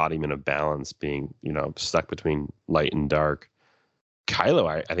an embodiment of balance, being stuck between light and dark. Kylo,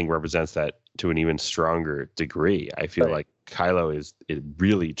 I think, represents that to an even stronger degree. I feel like Kylo it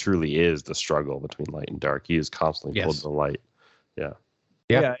really truly is the struggle between light and dark. He is constantly pulled to the light.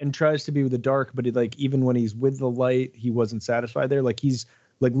 Yeah, and tries to be with the dark, but even when he's with the light, he wasn't satisfied there. Like he's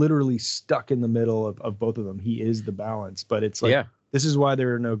like literally stuck in the middle of both of them. He is the balance, but it's like this is why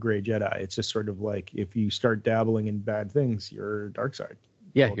there are no gray Jedi. It's just sort of like if you start dabbling in bad things, you're dark side.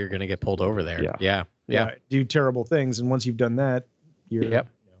 Yeah, you're gonna get pulled over there. Yeah. Do terrible things, and once you've done that,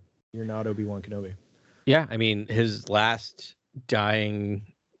 you're not Obi-Wan Kenobi. Yeah, I mean, his last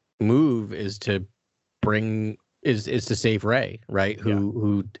dying move is to save Rey, right?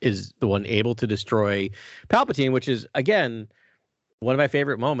 Who is the one able to destroy Palpatine, which is, again, one of my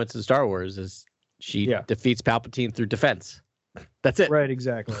favorite moments in Star Wars is she defeats Palpatine through defense. That's it. Right,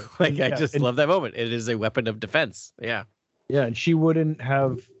 exactly. I just love that moment. It is a weapon of defense. Yeah. Yeah, and she wouldn't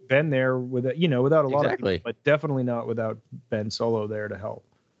have been there without a lot of people, but definitely not without Ben Solo there to help.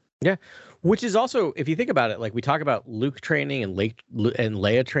 Yeah, which is also, if you think about it, like we talk about Luke training and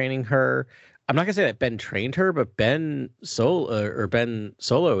Leia training her. I'm not gonna say that Ben trained her, but Ben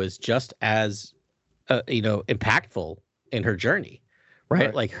Solo is just as impactful in her journey,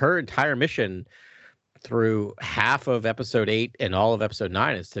 right? Like her entire mission through half of Episode 8 and all of Episode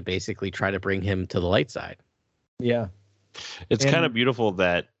 9 is to basically try to bring him to the light side. Yeah. It's kind of beautiful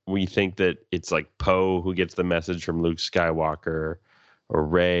that we think that it's like Poe who gets the message from Luke Skywalker, or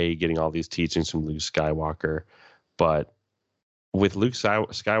Rey getting all these teachings from Luke Skywalker. But with Luke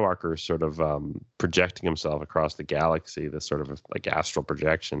Skywalker sort of projecting himself across the galaxy, this sort of like astral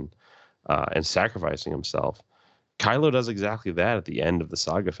projection, and sacrificing himself, Kylo does exactly that at the end of the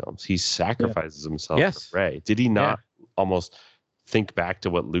saga films. He sacrifices himself for Rey. Did he not almost think back to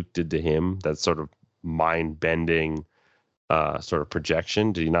what Luke did to him, that sort of mind-bending sort of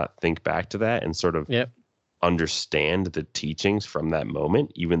projection? Did he not think back to that and sort of understand the teachings from that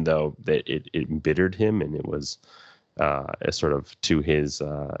moment, even though that it embittered him and it was as sort of to his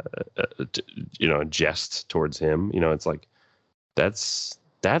jest towards him. It's like that's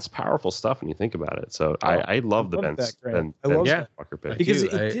powerful stuff when you think about it. So I love the Ben Skywalker pick because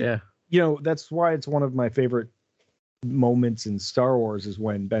that's why it's one of my favorite moments in Star Wars is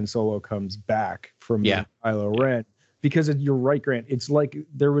when Ben Solo comes back from Kylo Ren, because you're right, Grant. It's like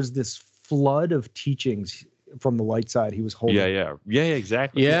there was this flood of teachings from the light side he was holding. Yeah,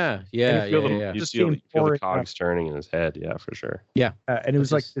 exactly. You feel the cogs turning in his head. Yeah, for sure. Yeah, and it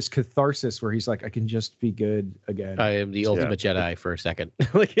was like this catharsis where he's like, I can just be good again. I am the ultimate Jedi for a second.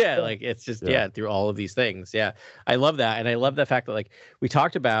 It's just through all of these things. Yeah, I love that, and I love the fact that like we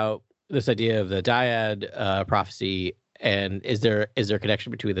talked about this idea of the dyad prophecy, and is there a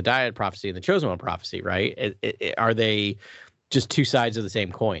connection between the dyad prophecy and the chosen one prophecy? Right? Are they just two sides of the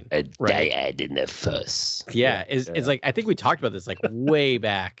same coin? A dyad in the Force. Yeah, it's like I think we talked about this like way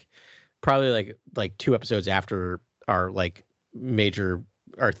back, probably like 2 episodes after our like major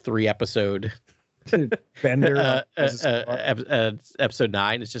our 3-episode Bender episode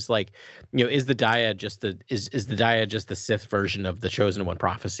 9. It's just like, is the dyad just the Sith version of the chosen one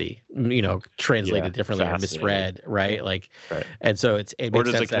prophecy, translated differently or misread, right? Like, and so it makes or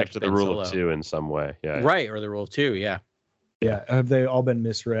does sense it connect to the rule of 2 in some way? Right, or the rule of 2, yeah. Have they all been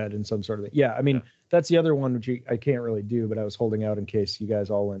misread in some sort of? Yeah, I mean that's the other one which I can't really do, but I was holding out in case you guys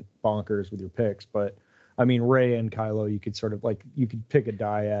all went bonkers with your picks. But I mean, Rey and Kylo, you could sort of like you could pick a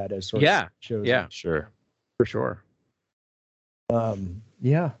dyad as sort of chosen. Yeah, sure, for sure.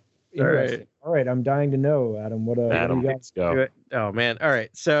 Yeah. All right. I'm dying to know, Adam. What Adam, what do you let's go. Oh man. All right.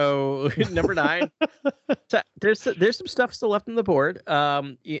 So number 9. There's some stuff still left on the board.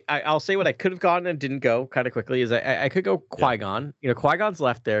 I'll say what I could have gone and didn't go kind of quickly is I could go Qui-Gon. Qui-Gon's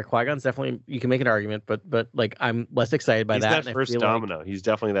left there. Qui-Gon's definitely, you can make an argument, but like I'm less excited by that. He's that first domino. Like he's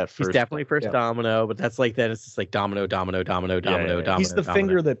definitely that first. He's definitely first domino, but that's like then it's just like domino. He's the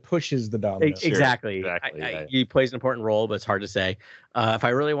finger that pushes the domino. Exactly. Exactly. He plays an important role, but it's hard to say. If I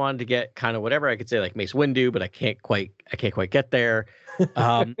really wanted to get kind of whatever, I could say like Mace Windu, but I can't quite get there.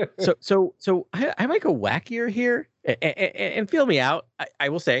 So I might go wackier here and feel me out. I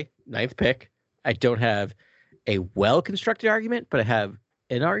will say 9th pick. I don't have a well-constructed argument, but I have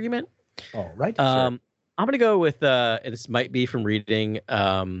an argument. All right. I'm going to go with, this might be from reading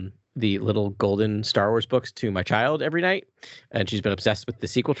the little golden Star Wars books to my child every night, and she's been obsessed with the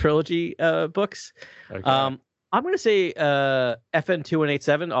sequel trilogy books. Okay. I'm going to say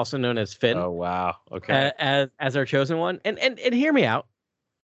FN2187, also known as Finn. Oh, wow. Okay. As our chosen one. And hear me out.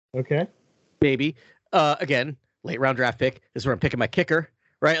 Okay. Maybe. Again, late round draft pick. This is where I'm picking my kicker,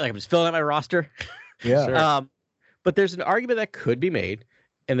 right? Like I'm just filling out my roster. Yeah. Sure. But there's an argument that could be made.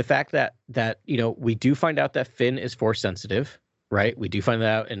 And the fact that we do find out that Finn is Force sensitive, right? We do find that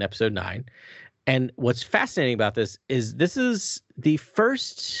out in episode 9. And what's fascinating about this is the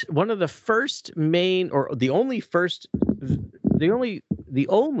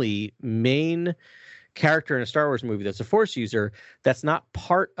only main character in a Star Wars movie that's a Force user that's not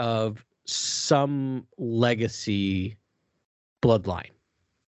part of some legacy bloodline,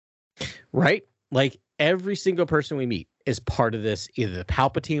 right? Like every single person we meet is part of this, either the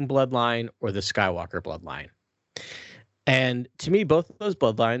Palpatine bloodline or the Skywalker bloodline. And to me, both of those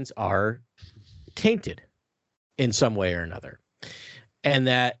bloodlines are tainted in some way or another, and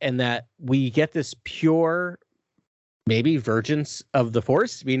that we get this pure, maybe virgins of the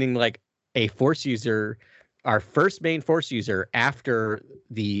Force, meaning like a Force user, our first main Force user after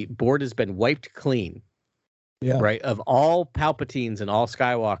the board has been wiped clean, right, of all Palpatines and all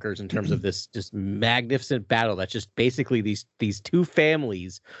Skywalkers in terms of this just magnificent battle that's just basically these two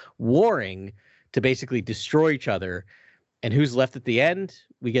families warring to basically destroy each other. And who's left at the end?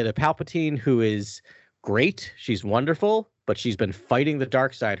 We get a Palpatine who is great. She's wonderful, but she's been fighting the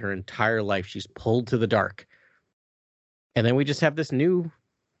dark side her entire life. She's pulled to the dark. And then we just have the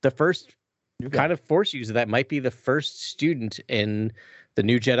first kind of Force user that might be the first student in the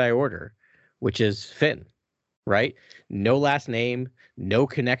new Jedi Order, which is Finn, right? No last name, no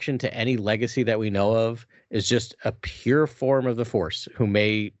connection to any legacy that we know of, is just a pure form of the Force who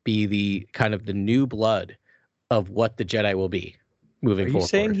may be the kind of the new blood of what the Jedi will be moving forward. Are you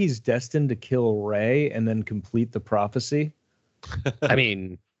saying he's destined to kill Rey and then complete the prophecy? I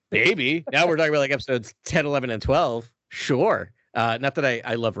mean, maybe. Now we're talking about like episodes 10, 11, and 12. Sure. Not that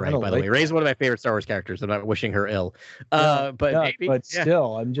I love Rey, by the way. Rey's one of my favorite Star Wars characters. I'm not wishing her ill. Maybe. But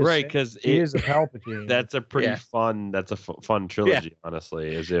still, I'm just right, because he is a Palpatine. That's a pretty fun. That's a fun trilogy,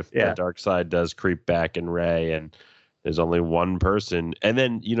 honestly. As if the dark side does creep back in Rey, and There's only one person, and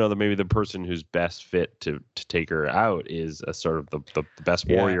then maybe the person who's best fit to take her out is a sort of the best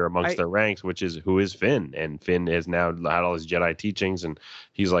warrior amongst their ranks, who is Finn. And Finn has now had all his Jedi teachings, and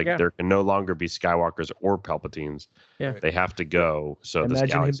he's like, there can no longer be Skywalkers or Palpatines. Yeah, they have to go. So imagine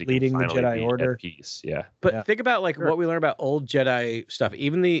this galaxy him leading the Jedi Order. At peace. Yeah, but think about what we learn about old Jedi stuff,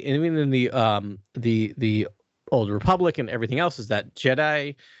 even in the Old Republic and everything else, is that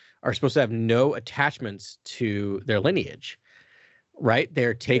Jedi are supposed to have no attachments to their lineage, right?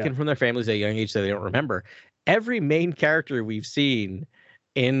 They're taken from their families at a young age so they don't remember. Every main character we've seen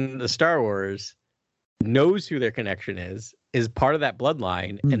in the Star Wars knows who their connection is part of that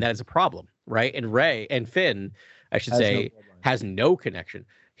bloodline, and that is a problem, right? And Rey and Finn, I should say, has no connection.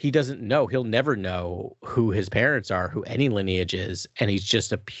 He doesn't know. He'll never know who his parents are, who any lineage is, and he's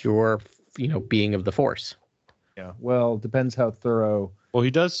just a pure, being of the Force. Yeah. Well, depends how thorough. Well, he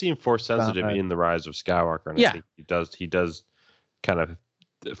does seem Force sensitive in The Rise of Skywalker, and I think he does kind of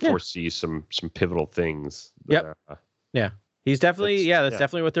foresee some pivotal things. He's definitely that's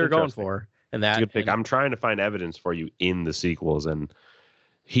definitely what they're going for. And that's a good pick. I'm trying to find evidence for you in the sequels, and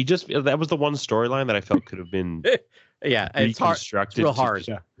that was the one storyline that I felt could have been it's hard. It's real hard.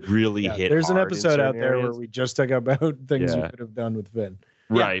 Really hit. There's an episode out there where we just talk about things we could have done with Finn.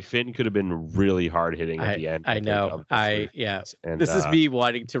 Right, Finn could have been really hard hitting at the end. I know. And this is me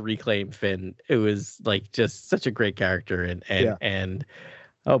wanting to reclaim Finn. It was just such a great character, and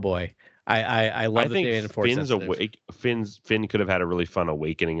oh boy, I love that they enforced Finn could have had a really fun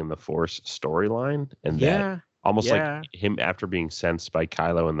awakening in the Force storyline, and that almost like him after being sensed by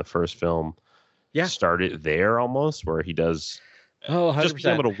Kylo in the first film. Started there almost where he does. Oh, 100%. Just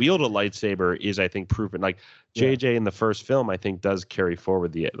being able to wield a lightsaber is, I think, proven. Like JJ in the first film, I think, does carry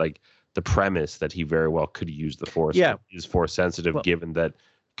forward the premise that he very well could use the Force. Yeah, he's Force sensitive, given that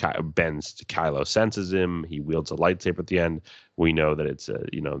Kylo senses him. He wields a lightsaber at the end. We know that it's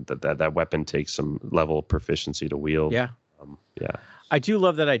that weapon takes some level of proficiency to wield. Yeah, I do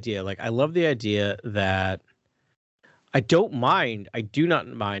love that idea. I love the idea that. I do not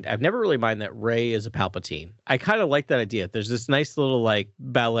mind. I've never really minded that Rey is a Palpatine. I kind of like that idea. There's this nice little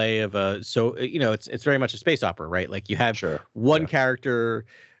ballet of it's very much a space opera, right? You have one character,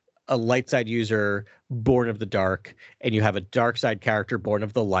 a light side user born of the dark, and you have a dark side character born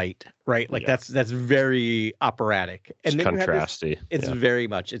of the light, right? That's very operatic. And then contrasty. It's very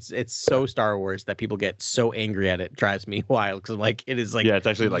much it's so Star Wars that people get so angry at it. Drives me wild because it is it's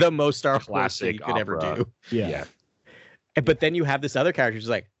actually the most Star Wars thing you could ever do. Yeah. But then you have this other character who's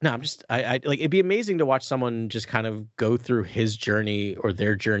no, I'm just, I it'd be amazing to watch someone just kind of go through his journey or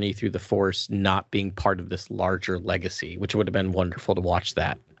their journey through the Force, not being part of this larger legacy, which would have been wonderful to watch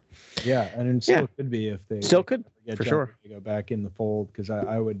that. Yeah. And it still could be if they still could, for sure. Go back in the fold, because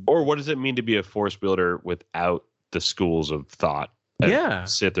I would. Or what does it mean to be a Force wielder without the schools of thought?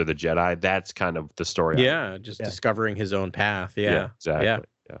 Sith or the Jedi? That's kind of the story. Discovering his own path. Yeah. Exactly.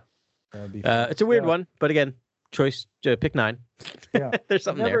 Yeah. It's a weird one, but again, choice pick 9. Yeah, there's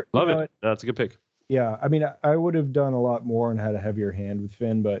something there. Love it. No, it's a good pick. Yeah, I mean, I would have done a lot more and had a heavier hand with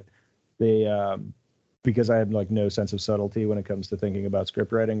Finn, but they because I have no sense of subtlety when it comes to thinking about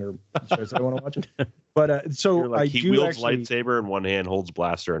script writing or shows I want to watch it. But so he wields lightsaber in one hand, holds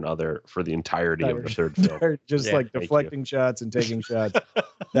blaster in other for the entirety of the third film. Just deflecting shots and taking shots.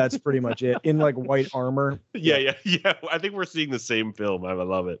 That's pretty much it. In white armor. Yeah. I think we're seeing the same film. I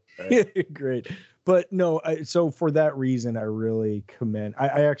love it. Great. But no, so for that reason, I really commend.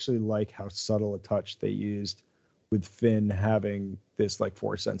 I actually like how subtle a touch they used with Finn having this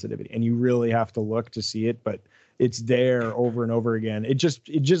Force sensitivity, and you really have to look to see it, but it's there over and over again. It just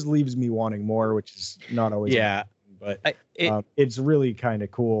leaves me wanting more, which is not always. Yeah, but it's really kind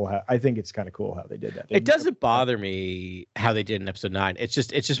of cool. I think it's kind of cool how they did that. It doesn't bother me how they did in episode 9. It's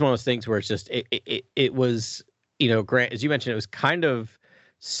just one of those things where it's just it was Grant, as you mentioned, it was kind of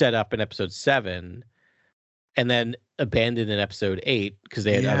set up in episode 7 and then abandoned in episode 8 because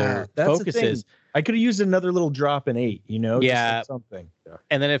they had other focuses. I could have used another little drop in 8, just something.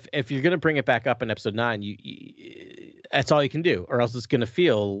 And then if you're going to bring it back up in episode 9, you that's all you can do, or else it's going to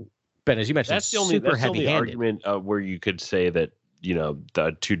feel, Ben, as you mentioned, that's the only argument where you could say that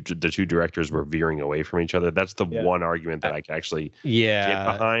the two directors were veering away from each other. That's the one argument that I can actually get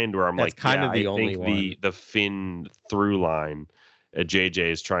behind, where I'm kind of the only one. The Finn through line. JJ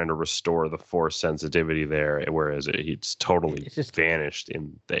is trying to restore the Force sensitivity there, whereas it's totally vanished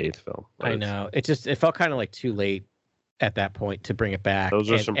in the 8th film. I know. It felt kind of too late at that point to bring it back.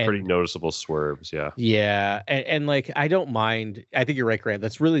 Those are some pretty noticeable swerves. Yeah. Yeah. And like, I don't mind. I think you're right, Grant.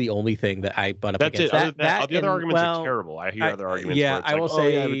 That's really the only thing that I butt up That's against. it. The other arguments are terrible. I hear other arguments. Yeah, where it's I will like,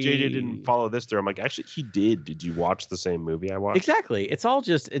 say, but JJ didn't follow this through. I'm like, actually, he did. Did you watch the same movie I watched? Exactly. It's all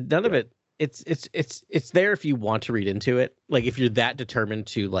just none of it. It's there if you want to read into it. Like if you're that determined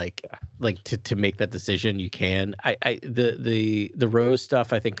to to make that decision, you can. The Rose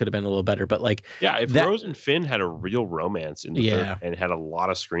stuff I think could have been a little better, but like if Rose and Finn had a real romance in and had a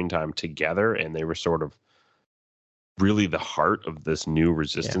lot of screen time together, and they were sort of really the heart of this new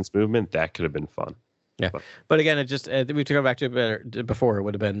resistance movement, that could have been fun. Yeah, but again, it just we to go back to it better before. It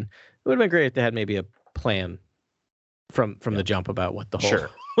would have been great if they had maybe a plan from the jump about what the whole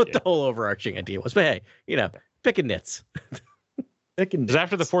the whole overarching idea was. But hey, picking nits. Because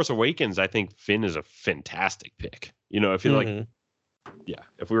after The Force Awakens, I think Finn is a fantastic pick. If you like,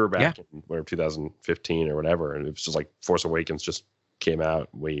 if we were back in 2015 or whatever, and it was just like Force Awakens just came out,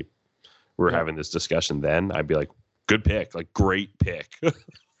 we were having this discussion then, I'd be like, good pick, like great pick.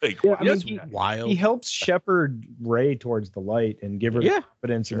 Wild. He helps shepherd Rey towards the light and give her the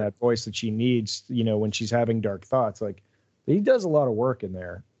confidence and that voice that she needs, when she's having dark thoughts. Like, he does a lot of work in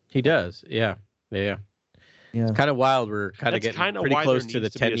there. He does. Yeah. It's kind of wild. We're kind of getting pretty close to the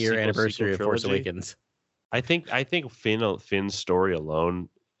 10-year anniversary of Force Awakens. I think Finn's story alone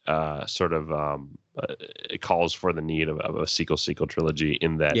it calls for the need of a sequel trilogy,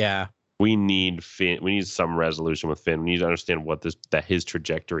 in that we need Finn. We need some resolution with Finn. We need to understand what his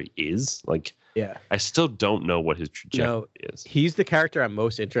trajectory is. Like, I still don't know what his trajectory is. He's the character I'm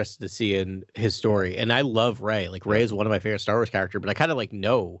most interested to see in his story, and I love Rey. Like, Rey is one of my favorite Star Wars characters, but I kind of like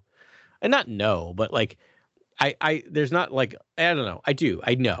but like there's not like, I don't know. I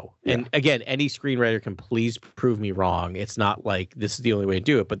know. Yeah. And again, any screenwriter can please prove me wrong. It's not like this is the only way to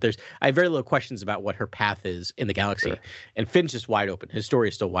do it, but I have very little questions about what her path is in the galaxy. And Finn's just wide open. His story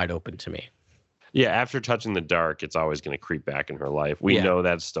is still wide open to me. Yeah. After touching the dark, it's always going to creep back in her life. We know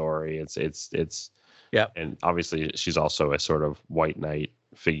that story. It's and obviously she's also a sort of white knight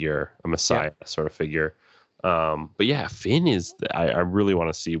figure, a messiah sort of figure. But yeah, Finn is. I really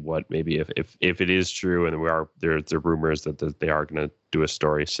want to see what maybe if it is true, and there are rumors that they are going to do a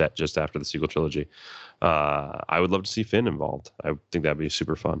story set just after the sequel trilogy. I would love to see Finn involved. I think that'd be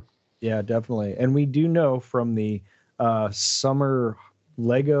super fun. Yeah, definitely. And we do know from the summer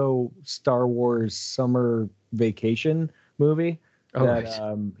Lego Star Wars summer vacation movie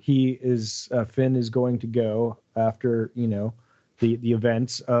that Finn is going to go after the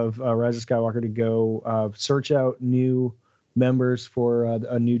events of Rise of Skywalker to go search out new members for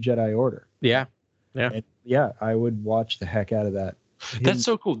a new Jedi Order. Yeah. And I would watch the heck out of that. That's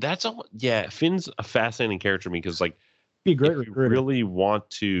so cool. Finn's a fascinating character to me because, like, be a great if you really want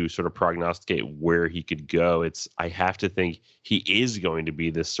to sort of prognosticate where he could go, I have to think he is going to be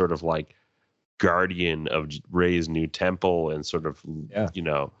this sort of like guardian of Rey's new temple and sort of,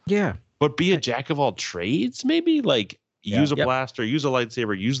 but be a jack of all trades, maybe, like, use a blaster, use a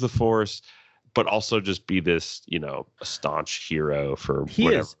lightsaber, use the Force, but also just be this, a staunch hero for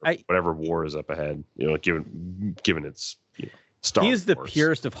whatever war is up ahead. Given its Star Wars. He is the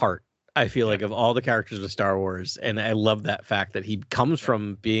purest of heart, I feel like, of all the characters of Star Wars, and I love that fact that he comes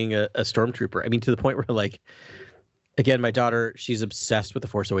from being a stormtrooper. I mean, to the point where, like, again, my daughter, she's obsessed with the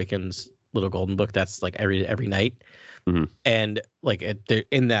Force Awakens little golden book. That's like every night. Mm-hmm. And like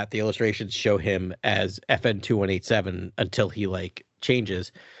in that, the illustrations show him as FN2187 until he like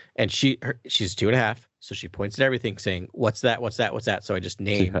changes, and she's 2.5, so she points at everything saying, "What's that? What's that? What's that?" So I just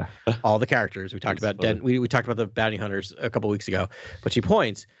name all the characters. We talked about we talked about the bounty hunters a couple weeks ago, but she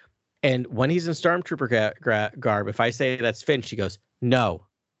points, and when he's in stormtrooper garb, if I say that's Finn, she goes, "No."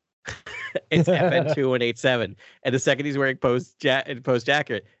 It's FN2187, and the second he's wearing post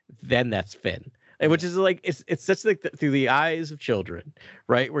jacket, then that's Finn. And which is like it's such like through the eyes of children,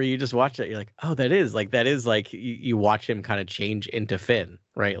 right? Where you just watch that, you're like, oh, that is like you watch him kind of change into Finn,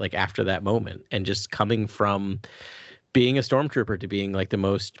 right? Like after that moment, and just coming from being a stormtrooper to being like the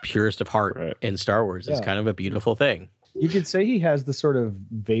most purest of heart in Star Wars is kind of a beautiful thing. You could say he has the sort of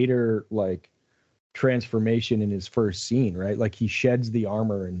Vader like transformation in his first scene, right? Like he sheds the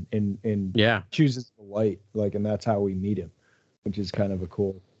armor and chooses the light, like, and that's how we meet him, which is kind of a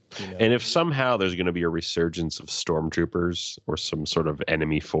cool. And if somehow there's going to be a resurgence of stormtroopers or some sort of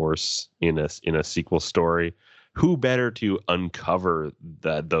enemy force in a sequel story, who better to uncover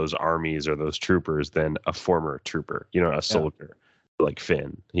those armies or those troopers than a former trooper, a soldier like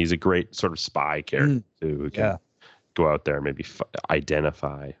Finn? He's a great sort of spy character who can go out there and maybe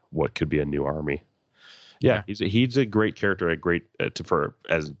identify what could be a new army. Yeah, he's a great character, a great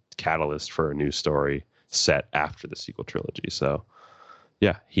as catalyst for a new story. set after the sequel trilogy. So,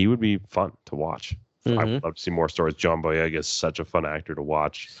 yeah, he would be fun to watch. I would love to see more stories. John Boyega is such a fun actor to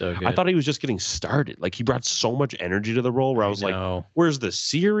watch. So good. I thought he was just getting started. Like, he brought so much energy to the role where I was like, where's the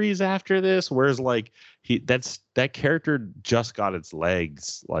series after this? Where's like that character just got its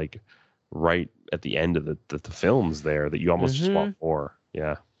legs like right at the end of the films there that you almost just want more.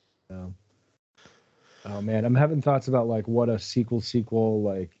 Yeah. Oh man, I'm having thoughts about like what a sequel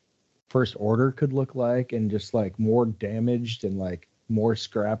like First Order could look like, and just like more damaged and like more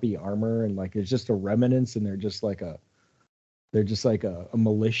scrappy armor, and like it's just a remnants, and they're just like a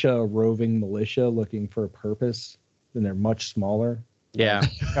militia, a roving militia looking for a purpose, and they're much smaller. Yeah.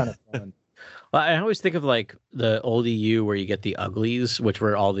 Kind of fun. Well, I always think of like the old EU where you get the uglies, which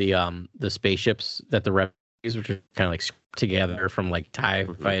were all the spaceships that the rebels, which are kind of like together from like TIE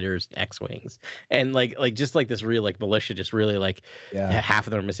fighters, X-wings, and like just like this real like militia, just really like half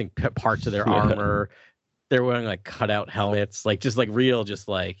of them are missing parts of their armor. They're wearing like cutout helmets, like just like real, just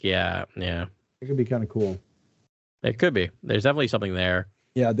like yeah. It could be kind of cool. It could be. There's definitely something there.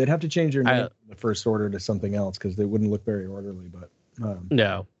 Yeah, they'd have to change their name from the First Order to something else because they wouldn't look very orderly. But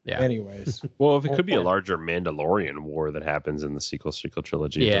no, yeah. Anyways, well, if it could be a larger Mandalorian war that happens in the sequel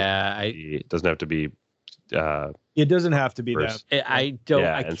trilogy, it doesn't have to be. It doesn't have to be that. I don't.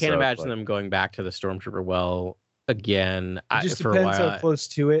 I can't imagine them going back to the Stormtrooper well again. It just depends how close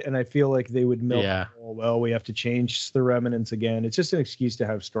to it, and I feel like they would milk. Well, we have to change the remnants again. It's just an excuse to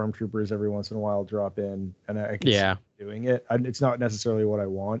have Stormtroopers every once in a while drop in, and I can see doing it. It's not necessarily what I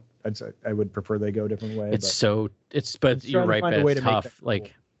want. I would prefer they go a different way. But you're right. But it's tough.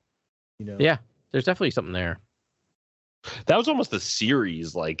 Like, yeah, there's definitely something there. That was almost the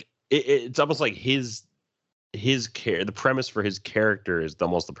series. Like, it's almost like his the premise for his character is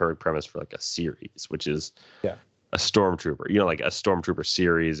almost the perfect premise for like a series, which is a Stormtrooper, like a Stormtrooper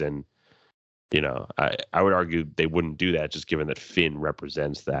series. And, I would argue they wouldn't do that just given that Finn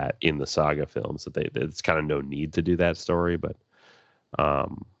represents that in the saga films, that it's kind of no need to do that story. But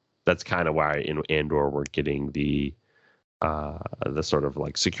that's kind of why in Andor we're getting the sort of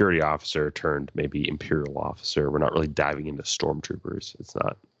like security officer turned maybe Imperial officer. We're not really diving into Stormtroopers. It's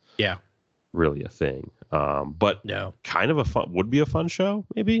not really a thing. But kind of would be a fun show,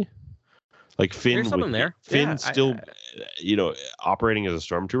 maybe. Like Finn, there's something there. Finn still, operating as a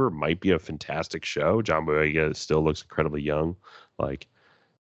Stormtrooper might be a fantastic show. John Boyega still looks incredibly young, but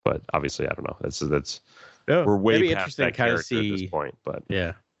obviously I don't know. That's we're way past that character at this point. But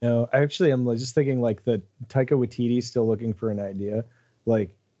no, actually I'm just thinking like the Taika Waititi still looking for an idea.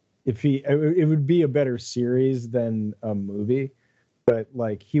 Like it would be a better series than a movie. But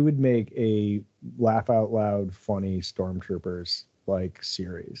like he would make a laugh out loud funny Stormtroopers like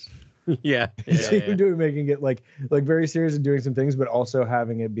series. Making it like very serious and doing some things, but also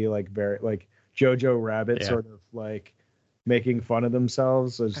having it be like very like Jojo Rabbit sort of like making fun of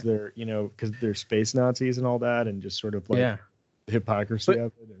themselves as they're because they're space Nazis and all that, and just sort of like the hypocrisy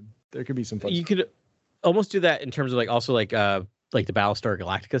of it. And there could be some fun. You could almost do that in terms of like also like the Battlestar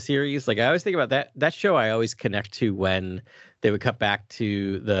Galactica series. Like I always think about that show. I always connect to when they would cut back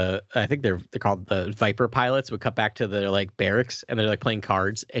to I think they're called the Viper pilots, would cut back to their like barracks and they're like playing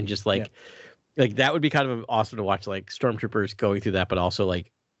cards and just like that would be kind of awesome to watch, like Stormtroopers going through that, but also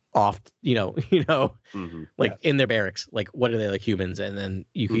like off, like in their barracks, like what are they, like humans? And then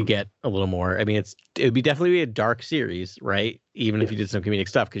you could get a little more. I mean, it would be definitely a dark series, right? Even if you did some comedic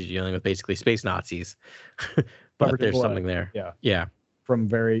stuff, because you're dealing with basically space Nazis. But there's something there. Yeah. From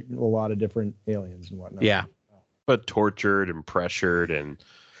a lot of different aliens and whatnot. Yeah. But tortured and pressured and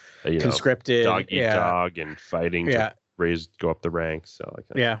conscripted, dog eat dog, and fighting to go up the ranks. So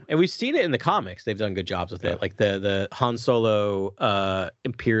and we've seen it in the comics. They've done good jobs with it, like the Han Solo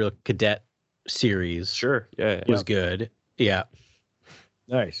Imperial Cadet series. Was good. Yeah,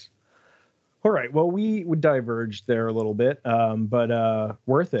 nice. All right. Well, we would diverge there a little bit, but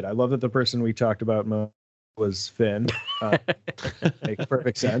worth it. I love that the person we talked about was Finn. Makes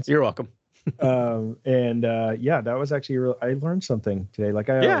perfect sense. You're welcome. That was actually I learned something today, like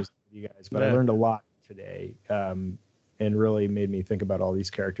I always do, you guys, but I learned a lot today, and really made me think about all these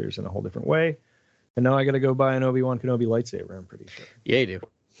characters in a whole different way. And now I got to go buy an Obi-Wan Kenobi lightsaber, I'm pretty sure. Yeah, you do.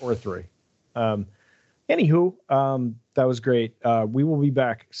 Or 3. Anywho, that was great. We will be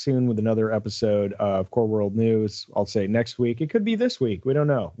back soon with another episode of Core World News. I'll say next week. It could be this week. We don't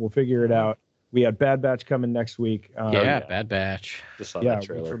know. We'll figure it out. We have Bad Batch coming next week. Bad Batch. Just saw that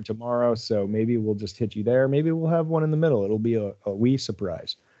trailer. From tomorrow. So maybe we'll just hit you there. Maybe we'll have one in the middle. It'll be a wee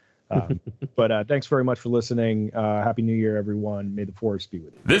surprise. But thanks very much for listening. Happy New Year, everyone. May the Force be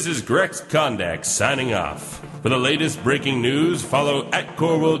with you. This is Grex Kondak signing off. For the latest breaking news, follow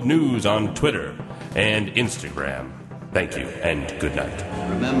 @CoreWorld News on Twitter. and Instagram. Thank you and good night.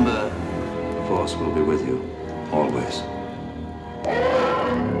 Remember, the Force will be with you, always.